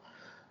awesome.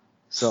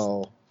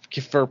 So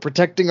for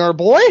protecting our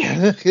boy.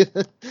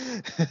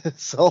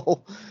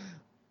 So.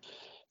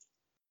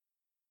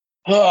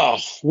 Oh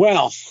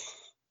well,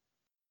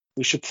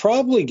 we should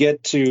probably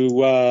get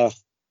to our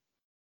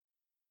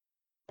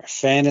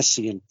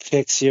fantasy and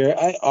picks here.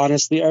 I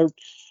honestly,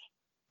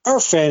 our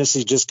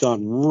fantasy's just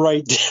gone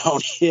right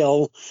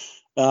downhill.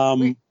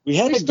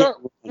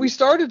 We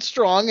started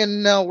strong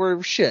and now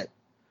we're shit.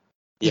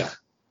 Yeah.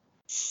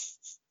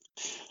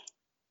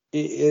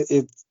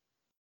 Yeah.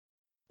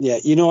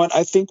 You know what?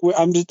 I think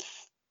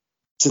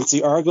since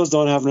the Argos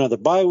don't have another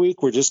bye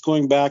week, we're just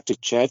going back to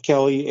Chad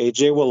Kelly,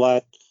 AJ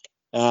Willett,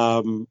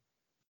 an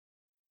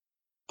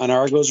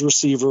Argos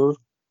receiver,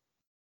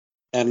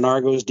 and an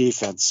Argos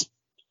defense.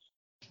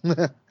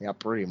 Yeah,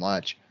 pretty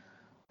much.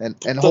 And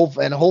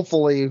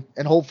hopefully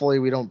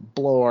we don't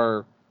blow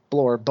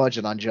our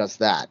budget on just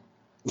that.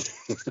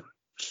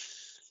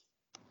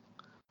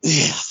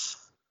 Yeah.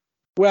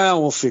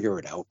 Well, we'll figure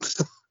it out.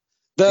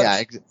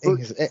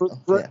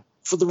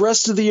 For the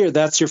rest of the year,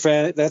 that's your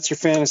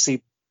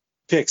fantasy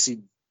picks.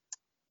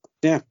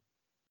 Yeah,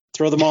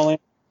 throw them all in.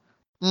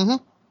 Mm-hmm.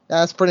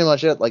 That's pretty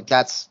much it. Like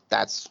that's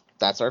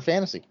our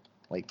fantasy.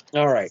 Like,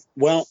 all right.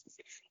 Well,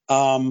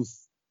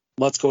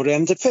 let's go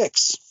into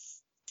picks.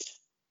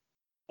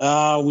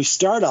 We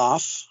start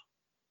off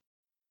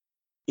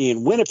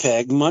in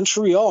Winnipeg.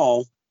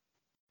 Montreal,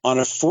 on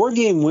a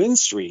 4-game win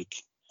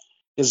streak,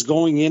 is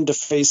going in to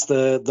face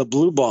the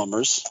Blue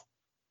Bombers,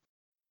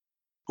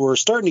 who are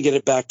starting to get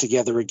it back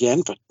together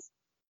again. But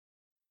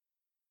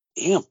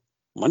damn,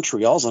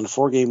 Montreal's on a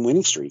 4-game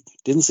winning streak.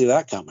 Didn't see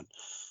that coming.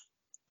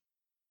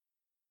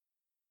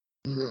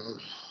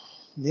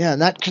 Yeah,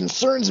 and that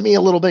concerns me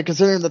a little bit,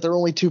 considering that they're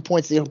only 2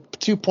 points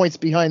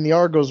behind the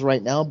Argos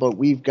right now. But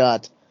we've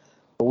got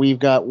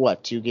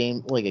what, a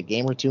game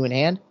or two in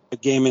hand? A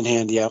game in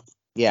hand, yeah.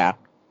 Yeah.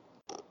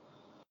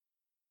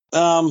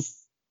 I'm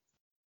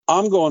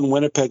going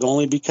Winnipeg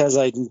only because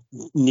I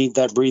need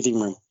that breathing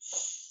room.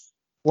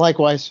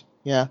 Likewise,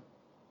 yeah.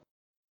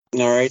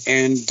 All right,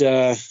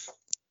 and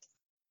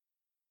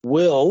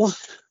Will.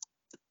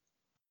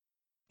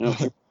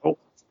 Okay.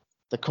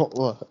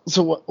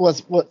 So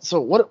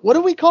what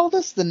do we call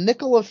this? The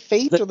nickel of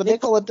fate or the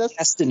nickel of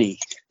destiny?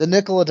 The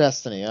nickel of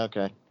destiny.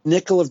 Okay.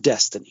 Nickel of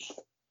destiny.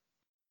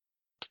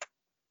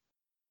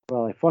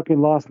 Well, I fucking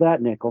lost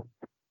that nickel.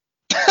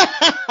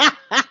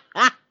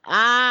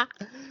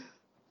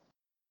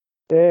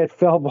 It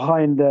fell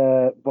behind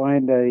a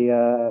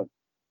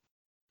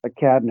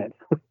cabinet.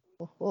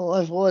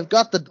 I've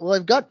got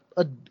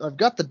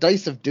the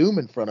dice of doom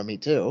in front of me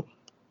too.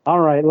 All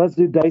right, let's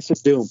do dice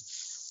of doom.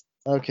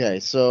 Okay,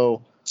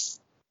 so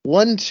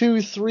 1,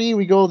 2, 3,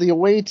 we go the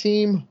away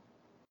team.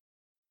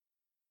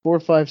 4,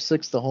 5,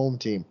 6, the home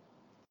team.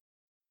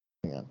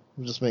 Hang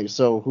on,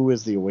 so who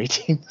is the away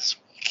team this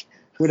week?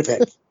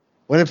 Winnipeg.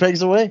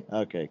 Winnipeg's away?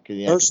 Okay.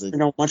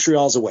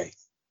 Montreal's away.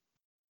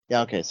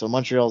 Yeah, okay, so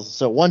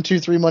 1, 2,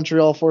 3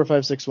 Montreal, 4,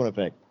 5, 6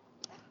 Winnipeg.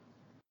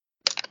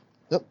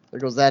 Yep, there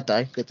goes that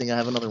die. Good thing I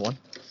have another one.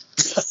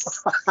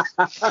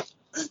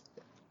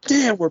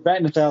 Damn, we're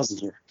batting 1,000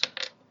 here.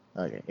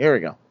 Okay, here we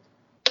go.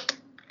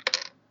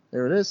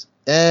 There it is.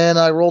 And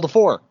I rolled a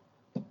 4.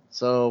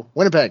 So,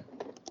 Winnipeg.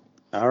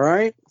 All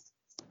right.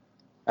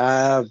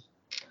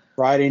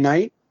 Friday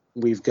night,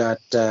 we've got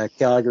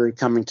Calgary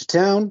coming to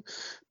town.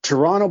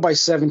 Toronto by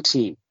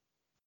 17.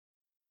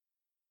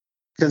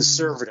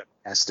 Conservative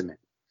estimate.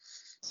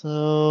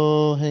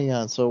 So, hang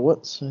on.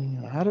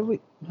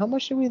 How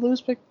much did we lose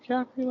by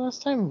Calgary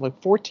last time?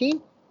 Like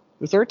 14?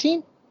 Or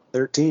 13?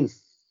 13.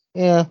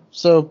 Yeah,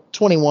 so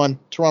 21.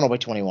 Toronto by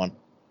 21.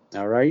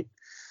 All right.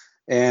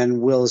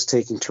 And Will is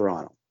taking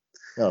Toronto.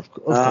 Of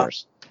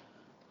course.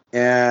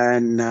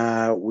 And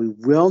we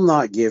will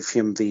not give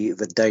him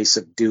the dice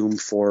of doom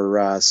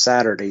for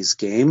Saturday's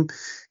game,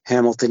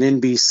 Hamilton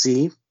in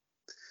BC.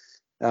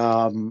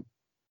 Hang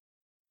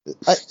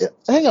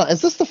on,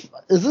 is this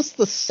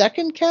the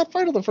second cat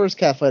fight or the first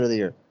cat fight of the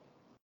year?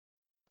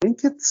 I think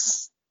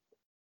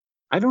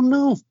I don't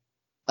know.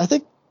 I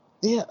think,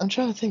 yeah, I'm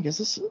trying to think. Is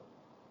this?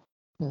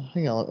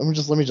 Hang on,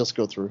 let me just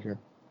go through here.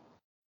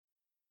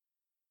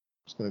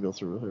 Just gonna go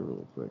through here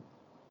really quick.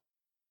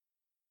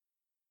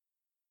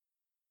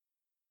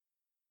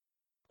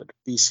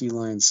 BC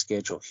Lions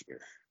schedule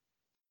here.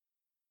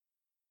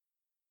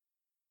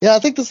 Yeah, I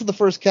think this is the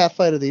first cat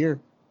fight of the year.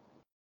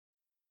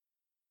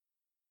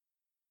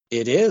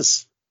 It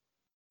is.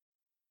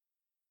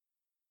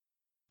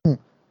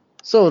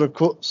 So to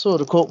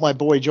quote my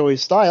boy Joey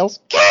Styles,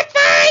 cat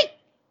fight.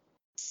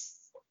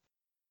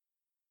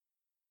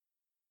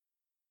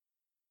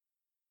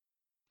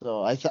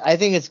 So I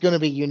think it's going to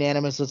be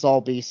unanimous. It's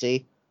all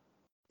BC.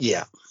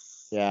 Yeah.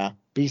 Yeah,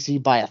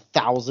 BC by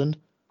 1,000.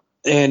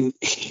 And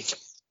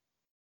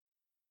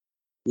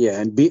yeah,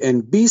 and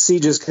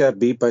BC just got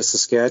beat by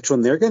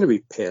Saskatchewan. They're going to be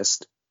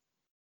pissed.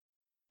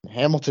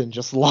 Hamilton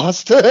just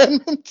lost to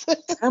Edmonton.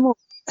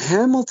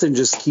 Hamilton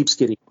just keeps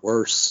getting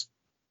worse.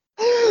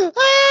 You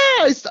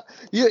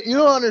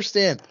don't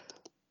understand.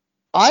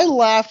 I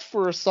laughed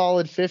for a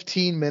solid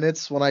 15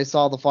 minutes when I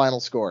saw the final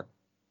score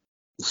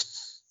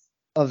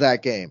of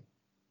that game.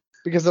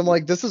 Because I'm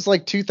like, this is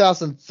like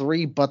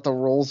 2003, but the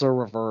roles are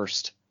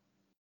reversed.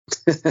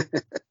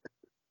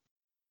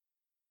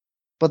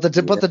 But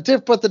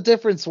the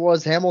difference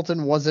was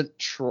Hamilton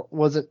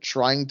wasn't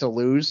trying to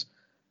lose,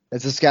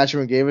 and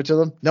Saskatchewan gave it to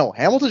them. No,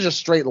 Hamilton just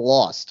straight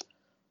lost.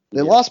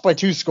 They lost by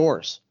 2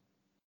 scores.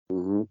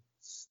 Mm-hmm.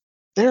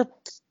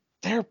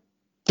 They're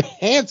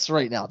pants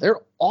right now. They're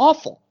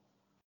awful.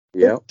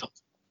 Yeah.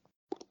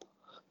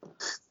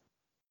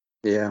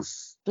 Yeah.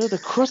 They're the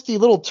crusty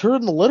little turd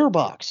in the litter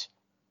box.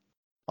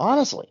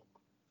 Honestly.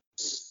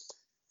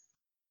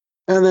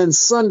 And then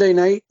Sunday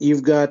night,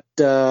 you've got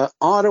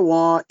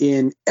Ottawa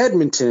in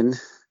Edmonton.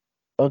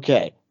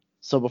 Okay.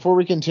 So before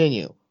we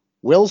continue,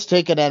 Will's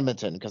taking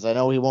Edmonton because I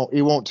know he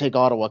won't take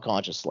Ottawa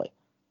consciously.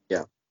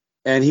 Yeah.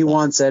 And he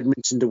wants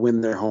Edmonton to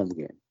win their home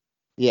game.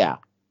 Yeah.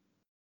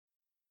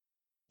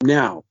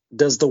 Now,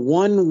 does the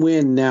one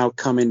win now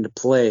come into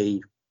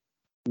play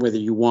whether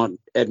you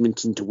want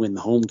Edmonton to win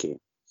the home game?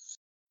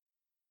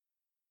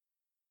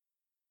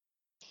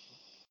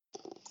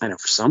 I know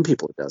for some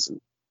people it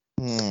doesn't.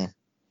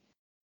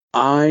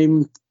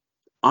 I'm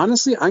going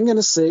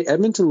to say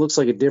Edmonton looks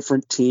like a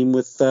different team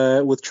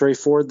with Trey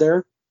Ford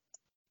there.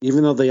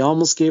 Even though they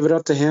almost gave it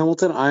up to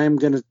Hamilton, I am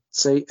going to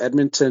say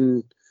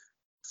Edmonton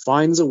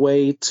finds a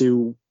way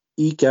to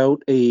eke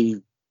out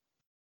a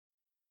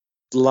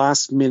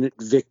last-minute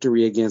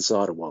victory against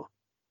Ottawa.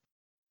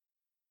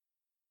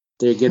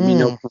 There give me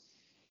no.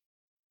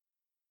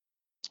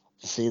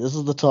 See, this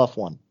is the tough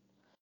one.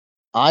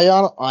 I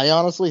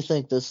honestly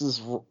think this is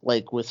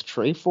like with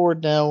Trey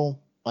Ford now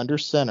under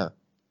center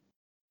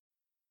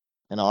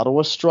and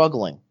Ottawa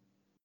struggling.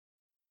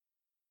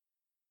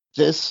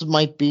 This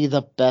might be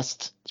the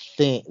best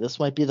thing. This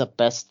might be the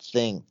best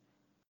thing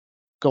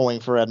going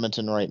for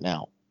Edmonton right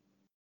now.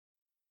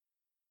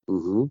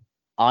 Mm-hmm.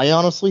 I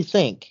honestly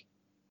think,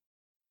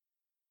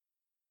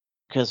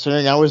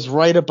 considering I was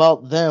right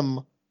about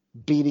them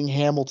beating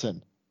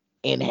Hamilton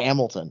in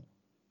Hamilton,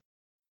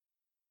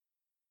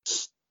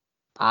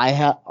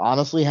 I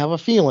honestly have a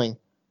feeling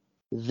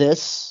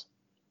this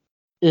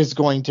is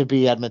going to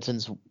be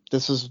Edmonton's.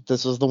 This is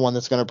the one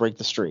that's going to break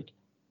the streak.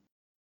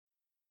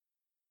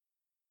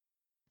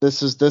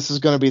 This is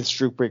going to be the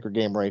streak breaker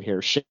game right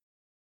here. Shout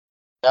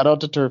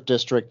out to Turf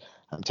District.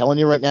 I'm telling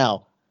you right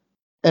now,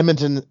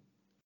 Edmonton's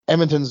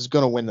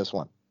going to win this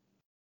one.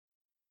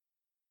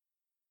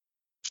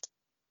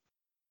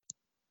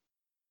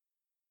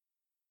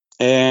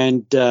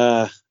 And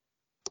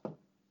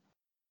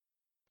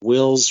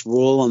Will's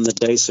roll on the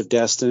dice of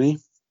destiny.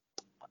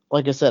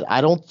 Like I said, I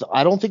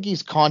don't think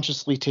he's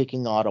consciously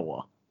taking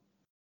Ottawa.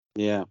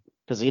 Yeah,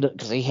 because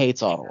he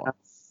hates Ottawa.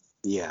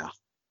 Yeah.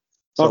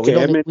 So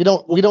okay, we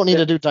don't need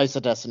to do dice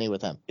of destiny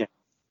with him. Yeah.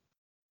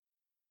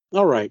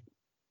 All right.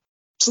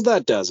 So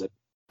that does it.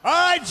 All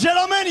right,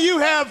 gentlemen, you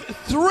have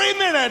 3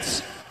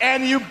 minutes,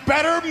 and you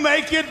better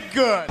make it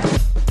good.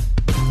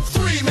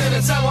 3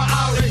 minutes and we're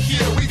out of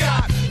here. We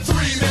got 3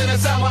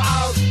 minutes and we're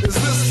out. Is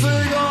this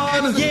thing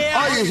on? Yeah.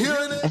 Are you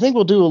hearing it? I think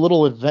we'll do a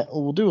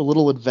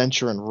little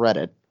adventure in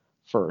Reddit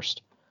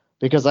first,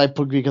 because I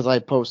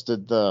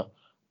posted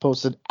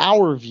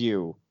our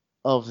view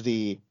of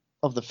the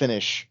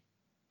finish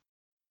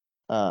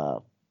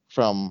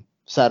from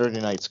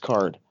Saturday night's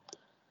card,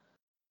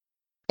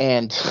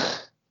 and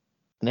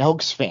an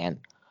Elks fan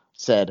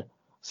said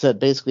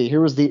basically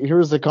here was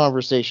the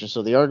conversation.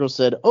 So the Argos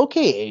said,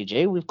 "Okay,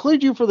 AJ, we've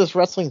cleared you for this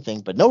wrestling thing,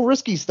 but no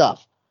risky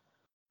stuff."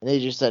 And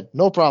AJ said,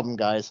 "No problem,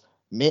 guys.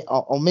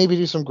 I'll maybe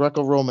do some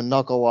Greco-Roman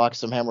knuckle locks,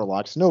 some hammer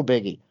locks, no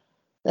biggie."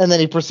 And then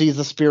he proceeds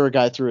to spear a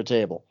guy through a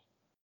table.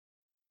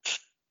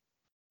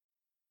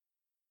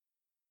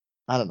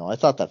 I don't know. I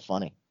thought that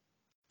funny.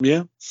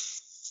 Yeah.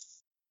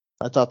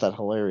 I thought that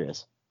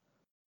hilarious.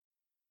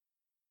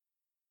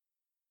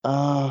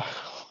 Now,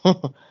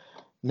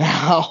 I'm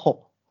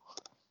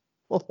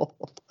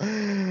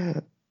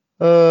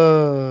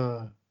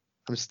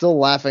still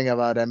laughing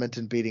about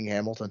Edmonton beating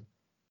Hamilton.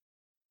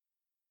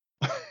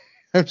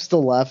 I'm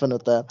still laughing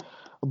at that.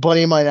 A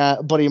buddy of mine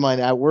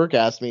at work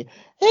asked me,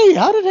 "Hey,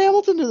 how did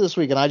Hamilton do this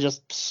week?" And I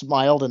just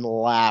smiled and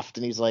laughed.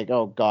 And he's like,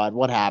 "Oh God,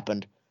 what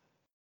happened?"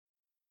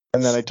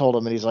 And then I told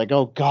him, and he's like,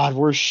 "Oh God,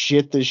 we're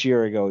shit this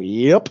year." I go,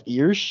 "Yep,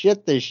 you're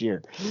shit this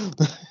year."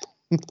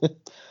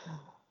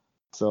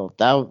 So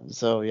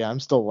yeah, I'm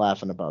still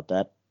laughing about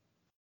that.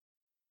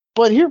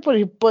 But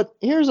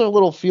here's a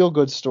little feel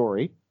good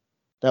story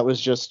that was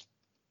just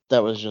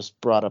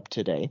brought up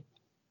today.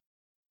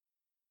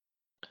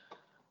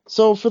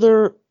 So for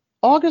their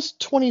August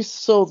 20,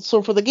 so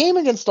for the game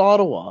against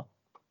Ottawa,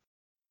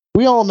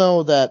 we all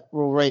know that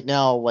right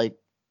now, like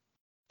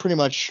pretty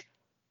much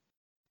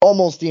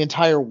almost the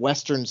entire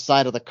western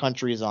side of the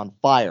country is on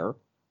fire,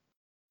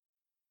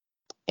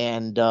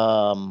 and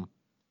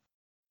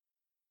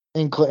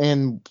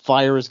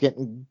fire is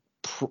getting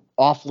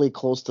awfully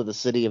close to the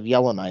city of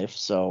Yellowknife.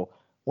 So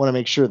want to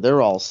make sure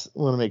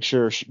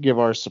give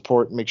our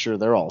support and make sure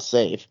they're all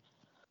safe.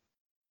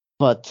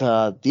 But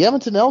the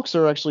Edmonton Elks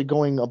are actually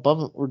going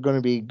above. We're going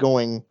to be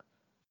going.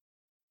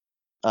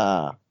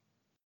 They're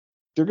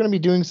going to be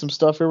doing some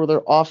stuff here where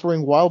they're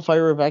offering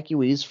wildfire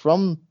evacuees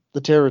from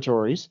the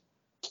territories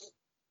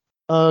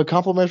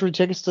complimentary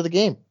tickets to the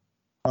game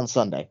on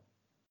Sunday.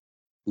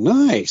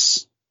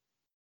 Nice.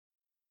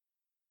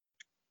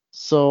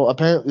 So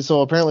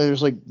apparently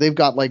there's they've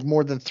got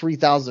more than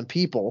 3,000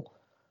 people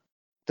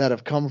that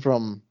have come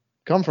from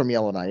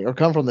Yellowknife or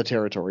come from the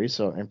territory.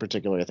 So in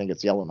particular, I think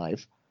it's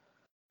Yellowknife.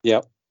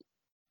 Yep.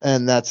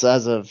 And that's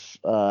as of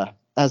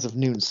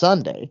noon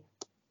Sunday,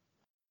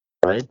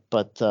 right?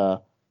 But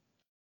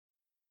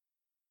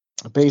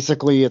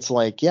basically, it's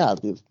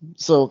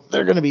so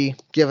they're going to be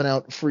giving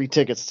out free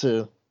tickets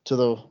to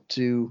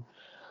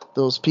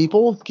those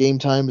people. Game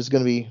time is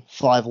going to be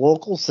 5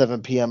 local,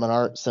 7 p.m. in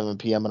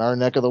our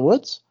neck of the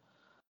woods.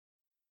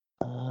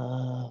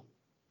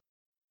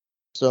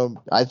 So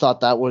I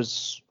thought that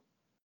was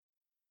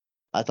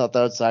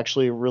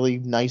actually a really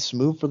nice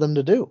move for them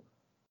to do.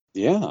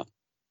 Yeah.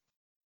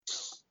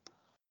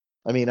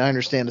 I mean, I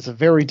understand it's a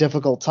very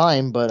difficult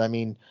time, but I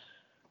mean,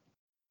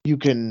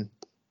 even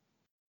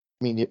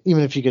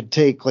if you could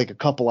take a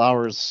couple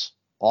hours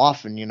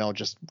off and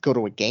just go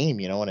to a game,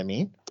 you know what I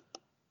mean?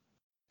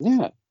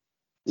 Yeah.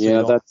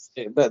 Yeah,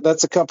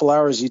 that's a couple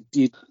hours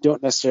you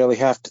don't necessarily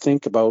have to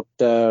think about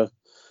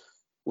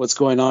what's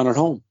going on at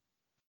home.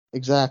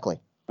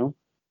 Exactly. You know?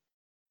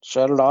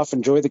 Shut it off,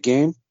 enjoy the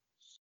game.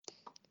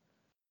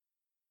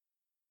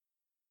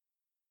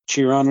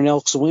 Cheer on an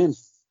Elks win.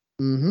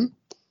 Mm-hmm.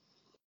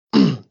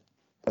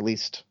 At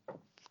least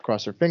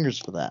cross our fingers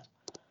for that.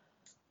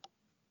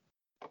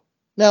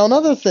 Now,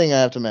 another thing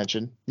I have to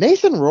mention,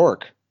 Nathan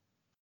Rourke.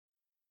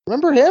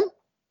 Remember him?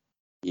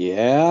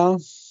 Yeah.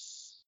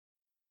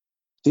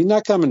 He's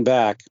not coming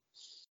back.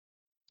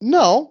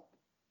 No,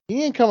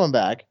 he ain't coming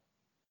back.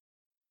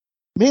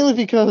 Mainly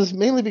because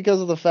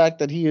of the fact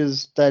that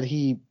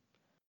he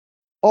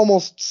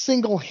almost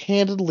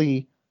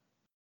single-handedly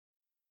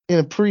in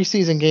a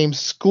preseason game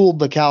schooled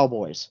the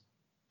Cowboys.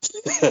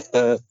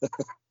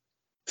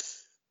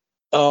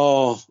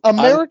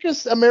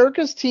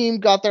 America's team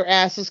got their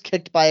asses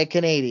kicked by a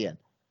Canadian.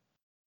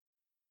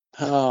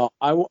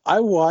 I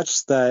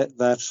watched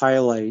that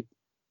highlight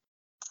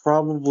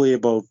probably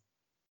about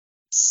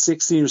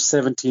 16 or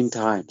 17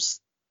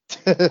 times.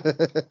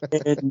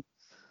 And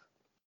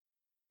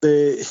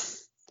the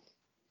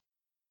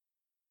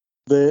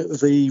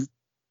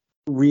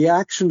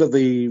reaction to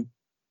the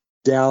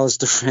Dallas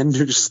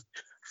defenders,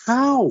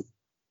 how?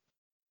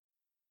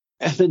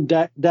 And then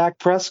Dak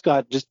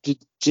Prescott just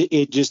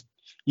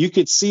you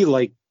could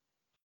see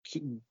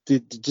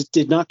just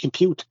did not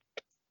compute.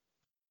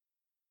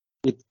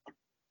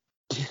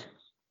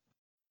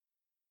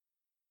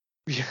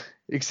 Yeah,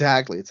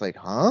 exactly. It's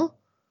huh?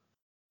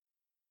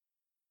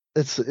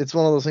 It's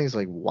one of those things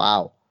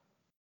wow.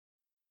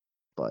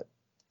 But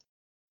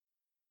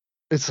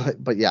it's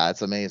yeah,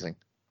 it's amazing.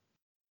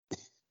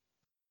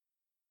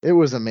 It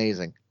was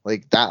amazing.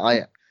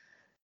 And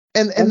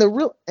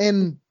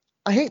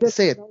I hate to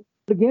say it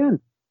again.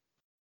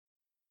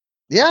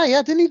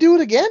 Yeah, didn't he do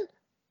it again?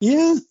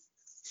 Yeah.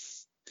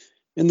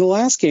 In the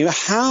last game,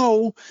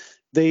 how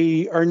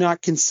they are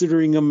not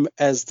considering him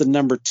as the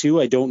number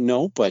 2, I don't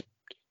know, but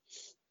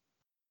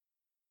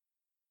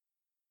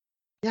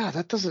yeah,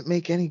 that doesn't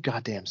make any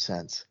goddamn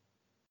sense.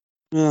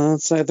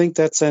 I think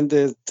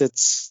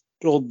that's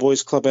old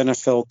boys club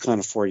NFL kind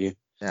of for you.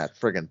 Yeah,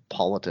 friggin'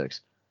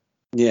 politics.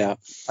 Yeah.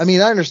 I mean,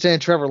 I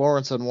understand Trevor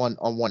Lawrence on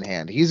one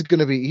hand. He's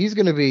gonna be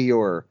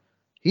your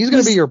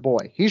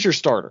boy. He's your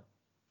starter,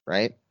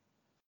 right?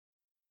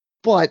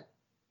 But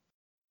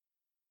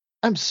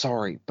I'm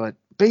sorry, but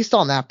based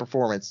on that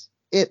performance,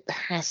 it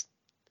has.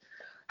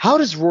 How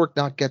does Rourke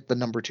not get the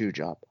number 2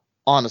 job?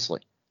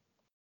 Honestly,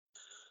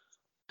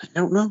 I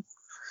don't know.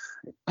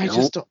 I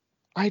just don't.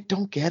 I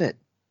don't get it.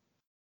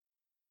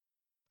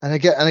 And I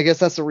guess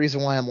that's the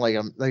reason why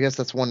I guess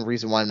that's one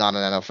reason why I'm not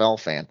an NFL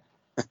fan.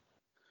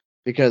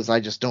 Because I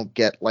just don't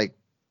get, like,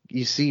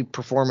 you see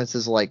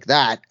performances like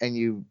that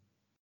and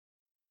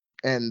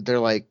they're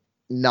like,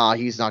 nah,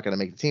 he's not going to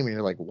make the team. And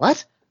you're like,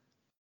 what?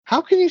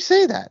 How can you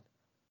say that?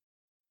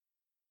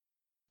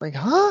 Like,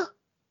 huh?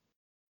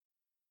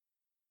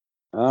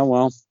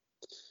 Well,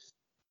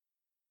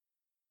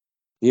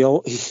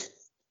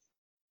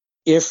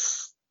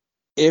 if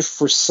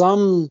for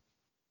some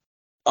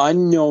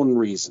unknown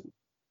reason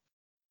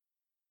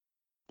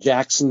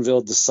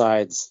Jacksonville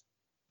decides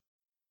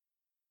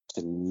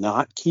to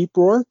not keep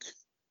Rourke,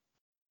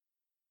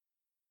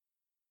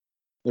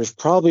 there's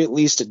probably at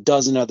least a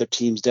dozen other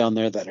teams down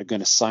there that are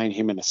going to sign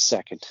him in a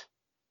second.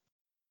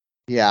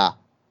 Yeah.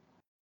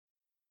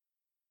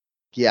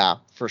 Yeah,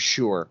 for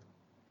sure.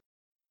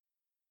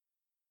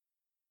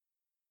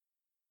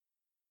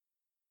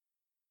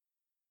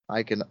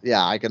 I can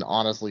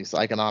honestly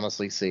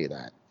see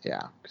that.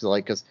 Yeah,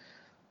 because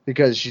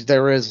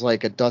there is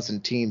like a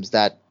dozen teams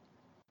that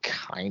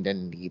kind of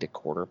need a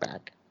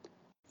quarterback.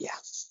 Yeah.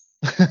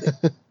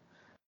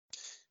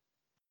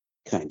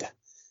 Kind of.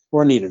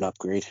 Or need an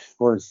upgrade.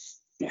 Or,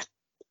 yeah.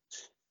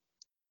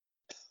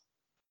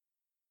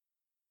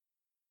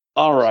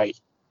 All right.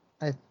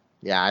 I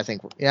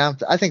think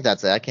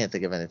that's it. I can't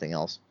think of anything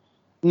else.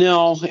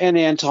 No, and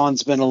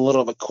Anton's been a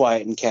little bit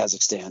quiet in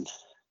Kazakhstan.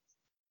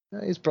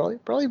 He's probably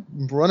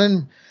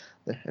running.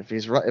 If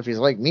he's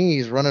like me,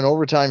 he's running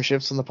overtime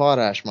shifts in the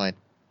potash mine.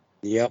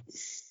 Yep.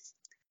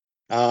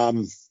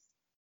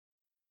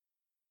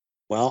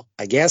 Well,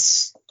 I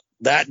guess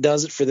that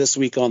does it for this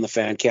week on the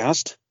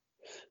Fancast.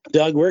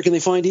 Doug, where can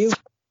they find you?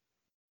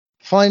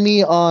 Find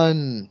me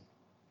on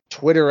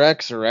Twitter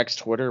X or X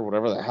Twitter,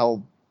 whatever the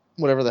hell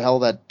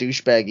that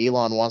douchebag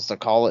Elon wants to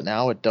call it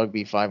now, at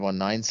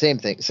DougB519. Same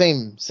thing.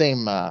 Same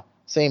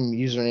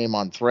username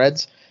on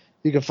Threads.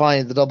 You can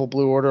find the Double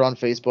Blue Order on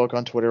Facebook,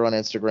 on Twitter, on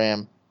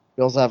Instagram.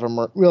 We also have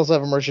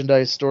a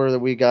merchandise store that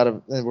we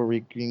got where we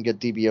can get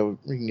DBO.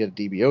 We can get a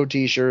DBO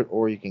T-shirt,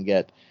 or you can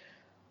get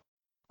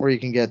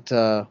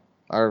our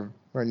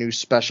new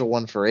special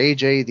one for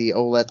AJ, the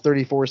OLED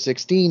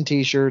 3416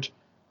 T-shirt.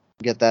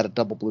 Get that at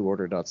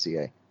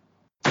doubleblueorder.ca.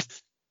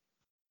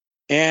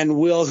 And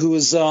Will, who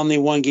is on the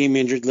one game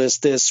injured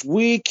list this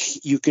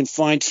week, you can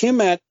find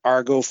him at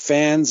Argo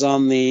Fans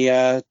on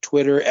the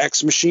Twitter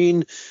X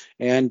machine,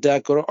 and go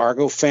to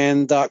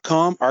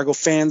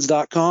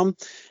argofans.com,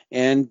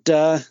 and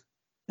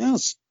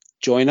let's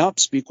join up,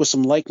 speak with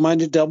some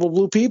like-minded Double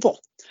Blue people.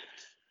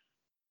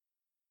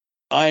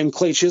 I'm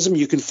Clay Chisholm.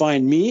 You can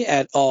find me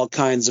at All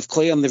Kinds of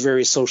Clay on the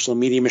various social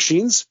media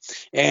machines.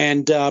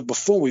 And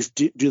before we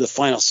do the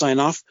final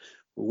sign-off,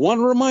 we want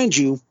to remind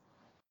you,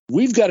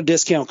 we've got a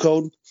discount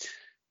code.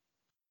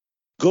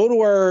 Go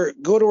to our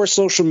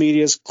social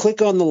medias,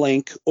 click on the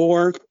link,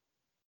 or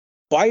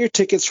buy your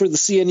tickets for the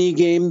CNE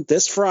game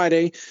this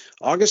Friday,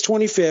 August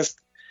 25th,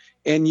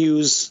 and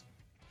use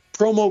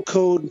promo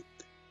code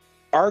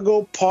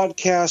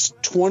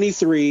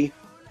ARGOPODCAST23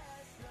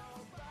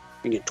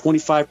 and get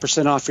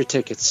 25% off your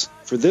tickets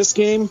for this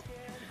game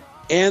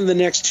and the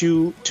next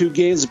two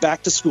games,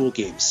 back to school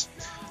games.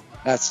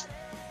 That's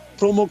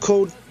promo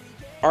code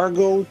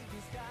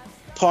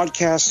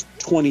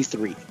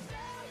ARGOPODCAST23.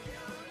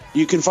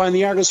 You can find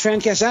the Argos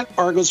Fancast at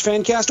Argos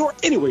Fancast, or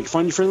anywhere you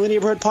find your friendly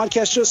neighborhood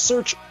podcast. Just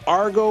search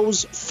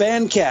Argos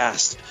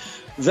Fancast.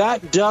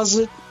 That does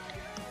it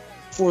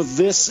for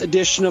this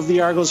edition of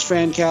the Argos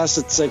Fancast.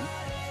 It's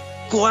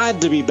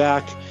glad to be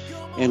back,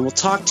 and we'll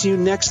talk to you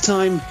next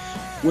time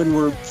when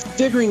we're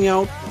figuring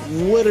out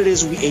what it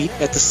is we ate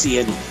at the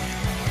CNE.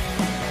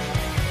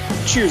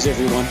 Cheers,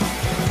 everyone.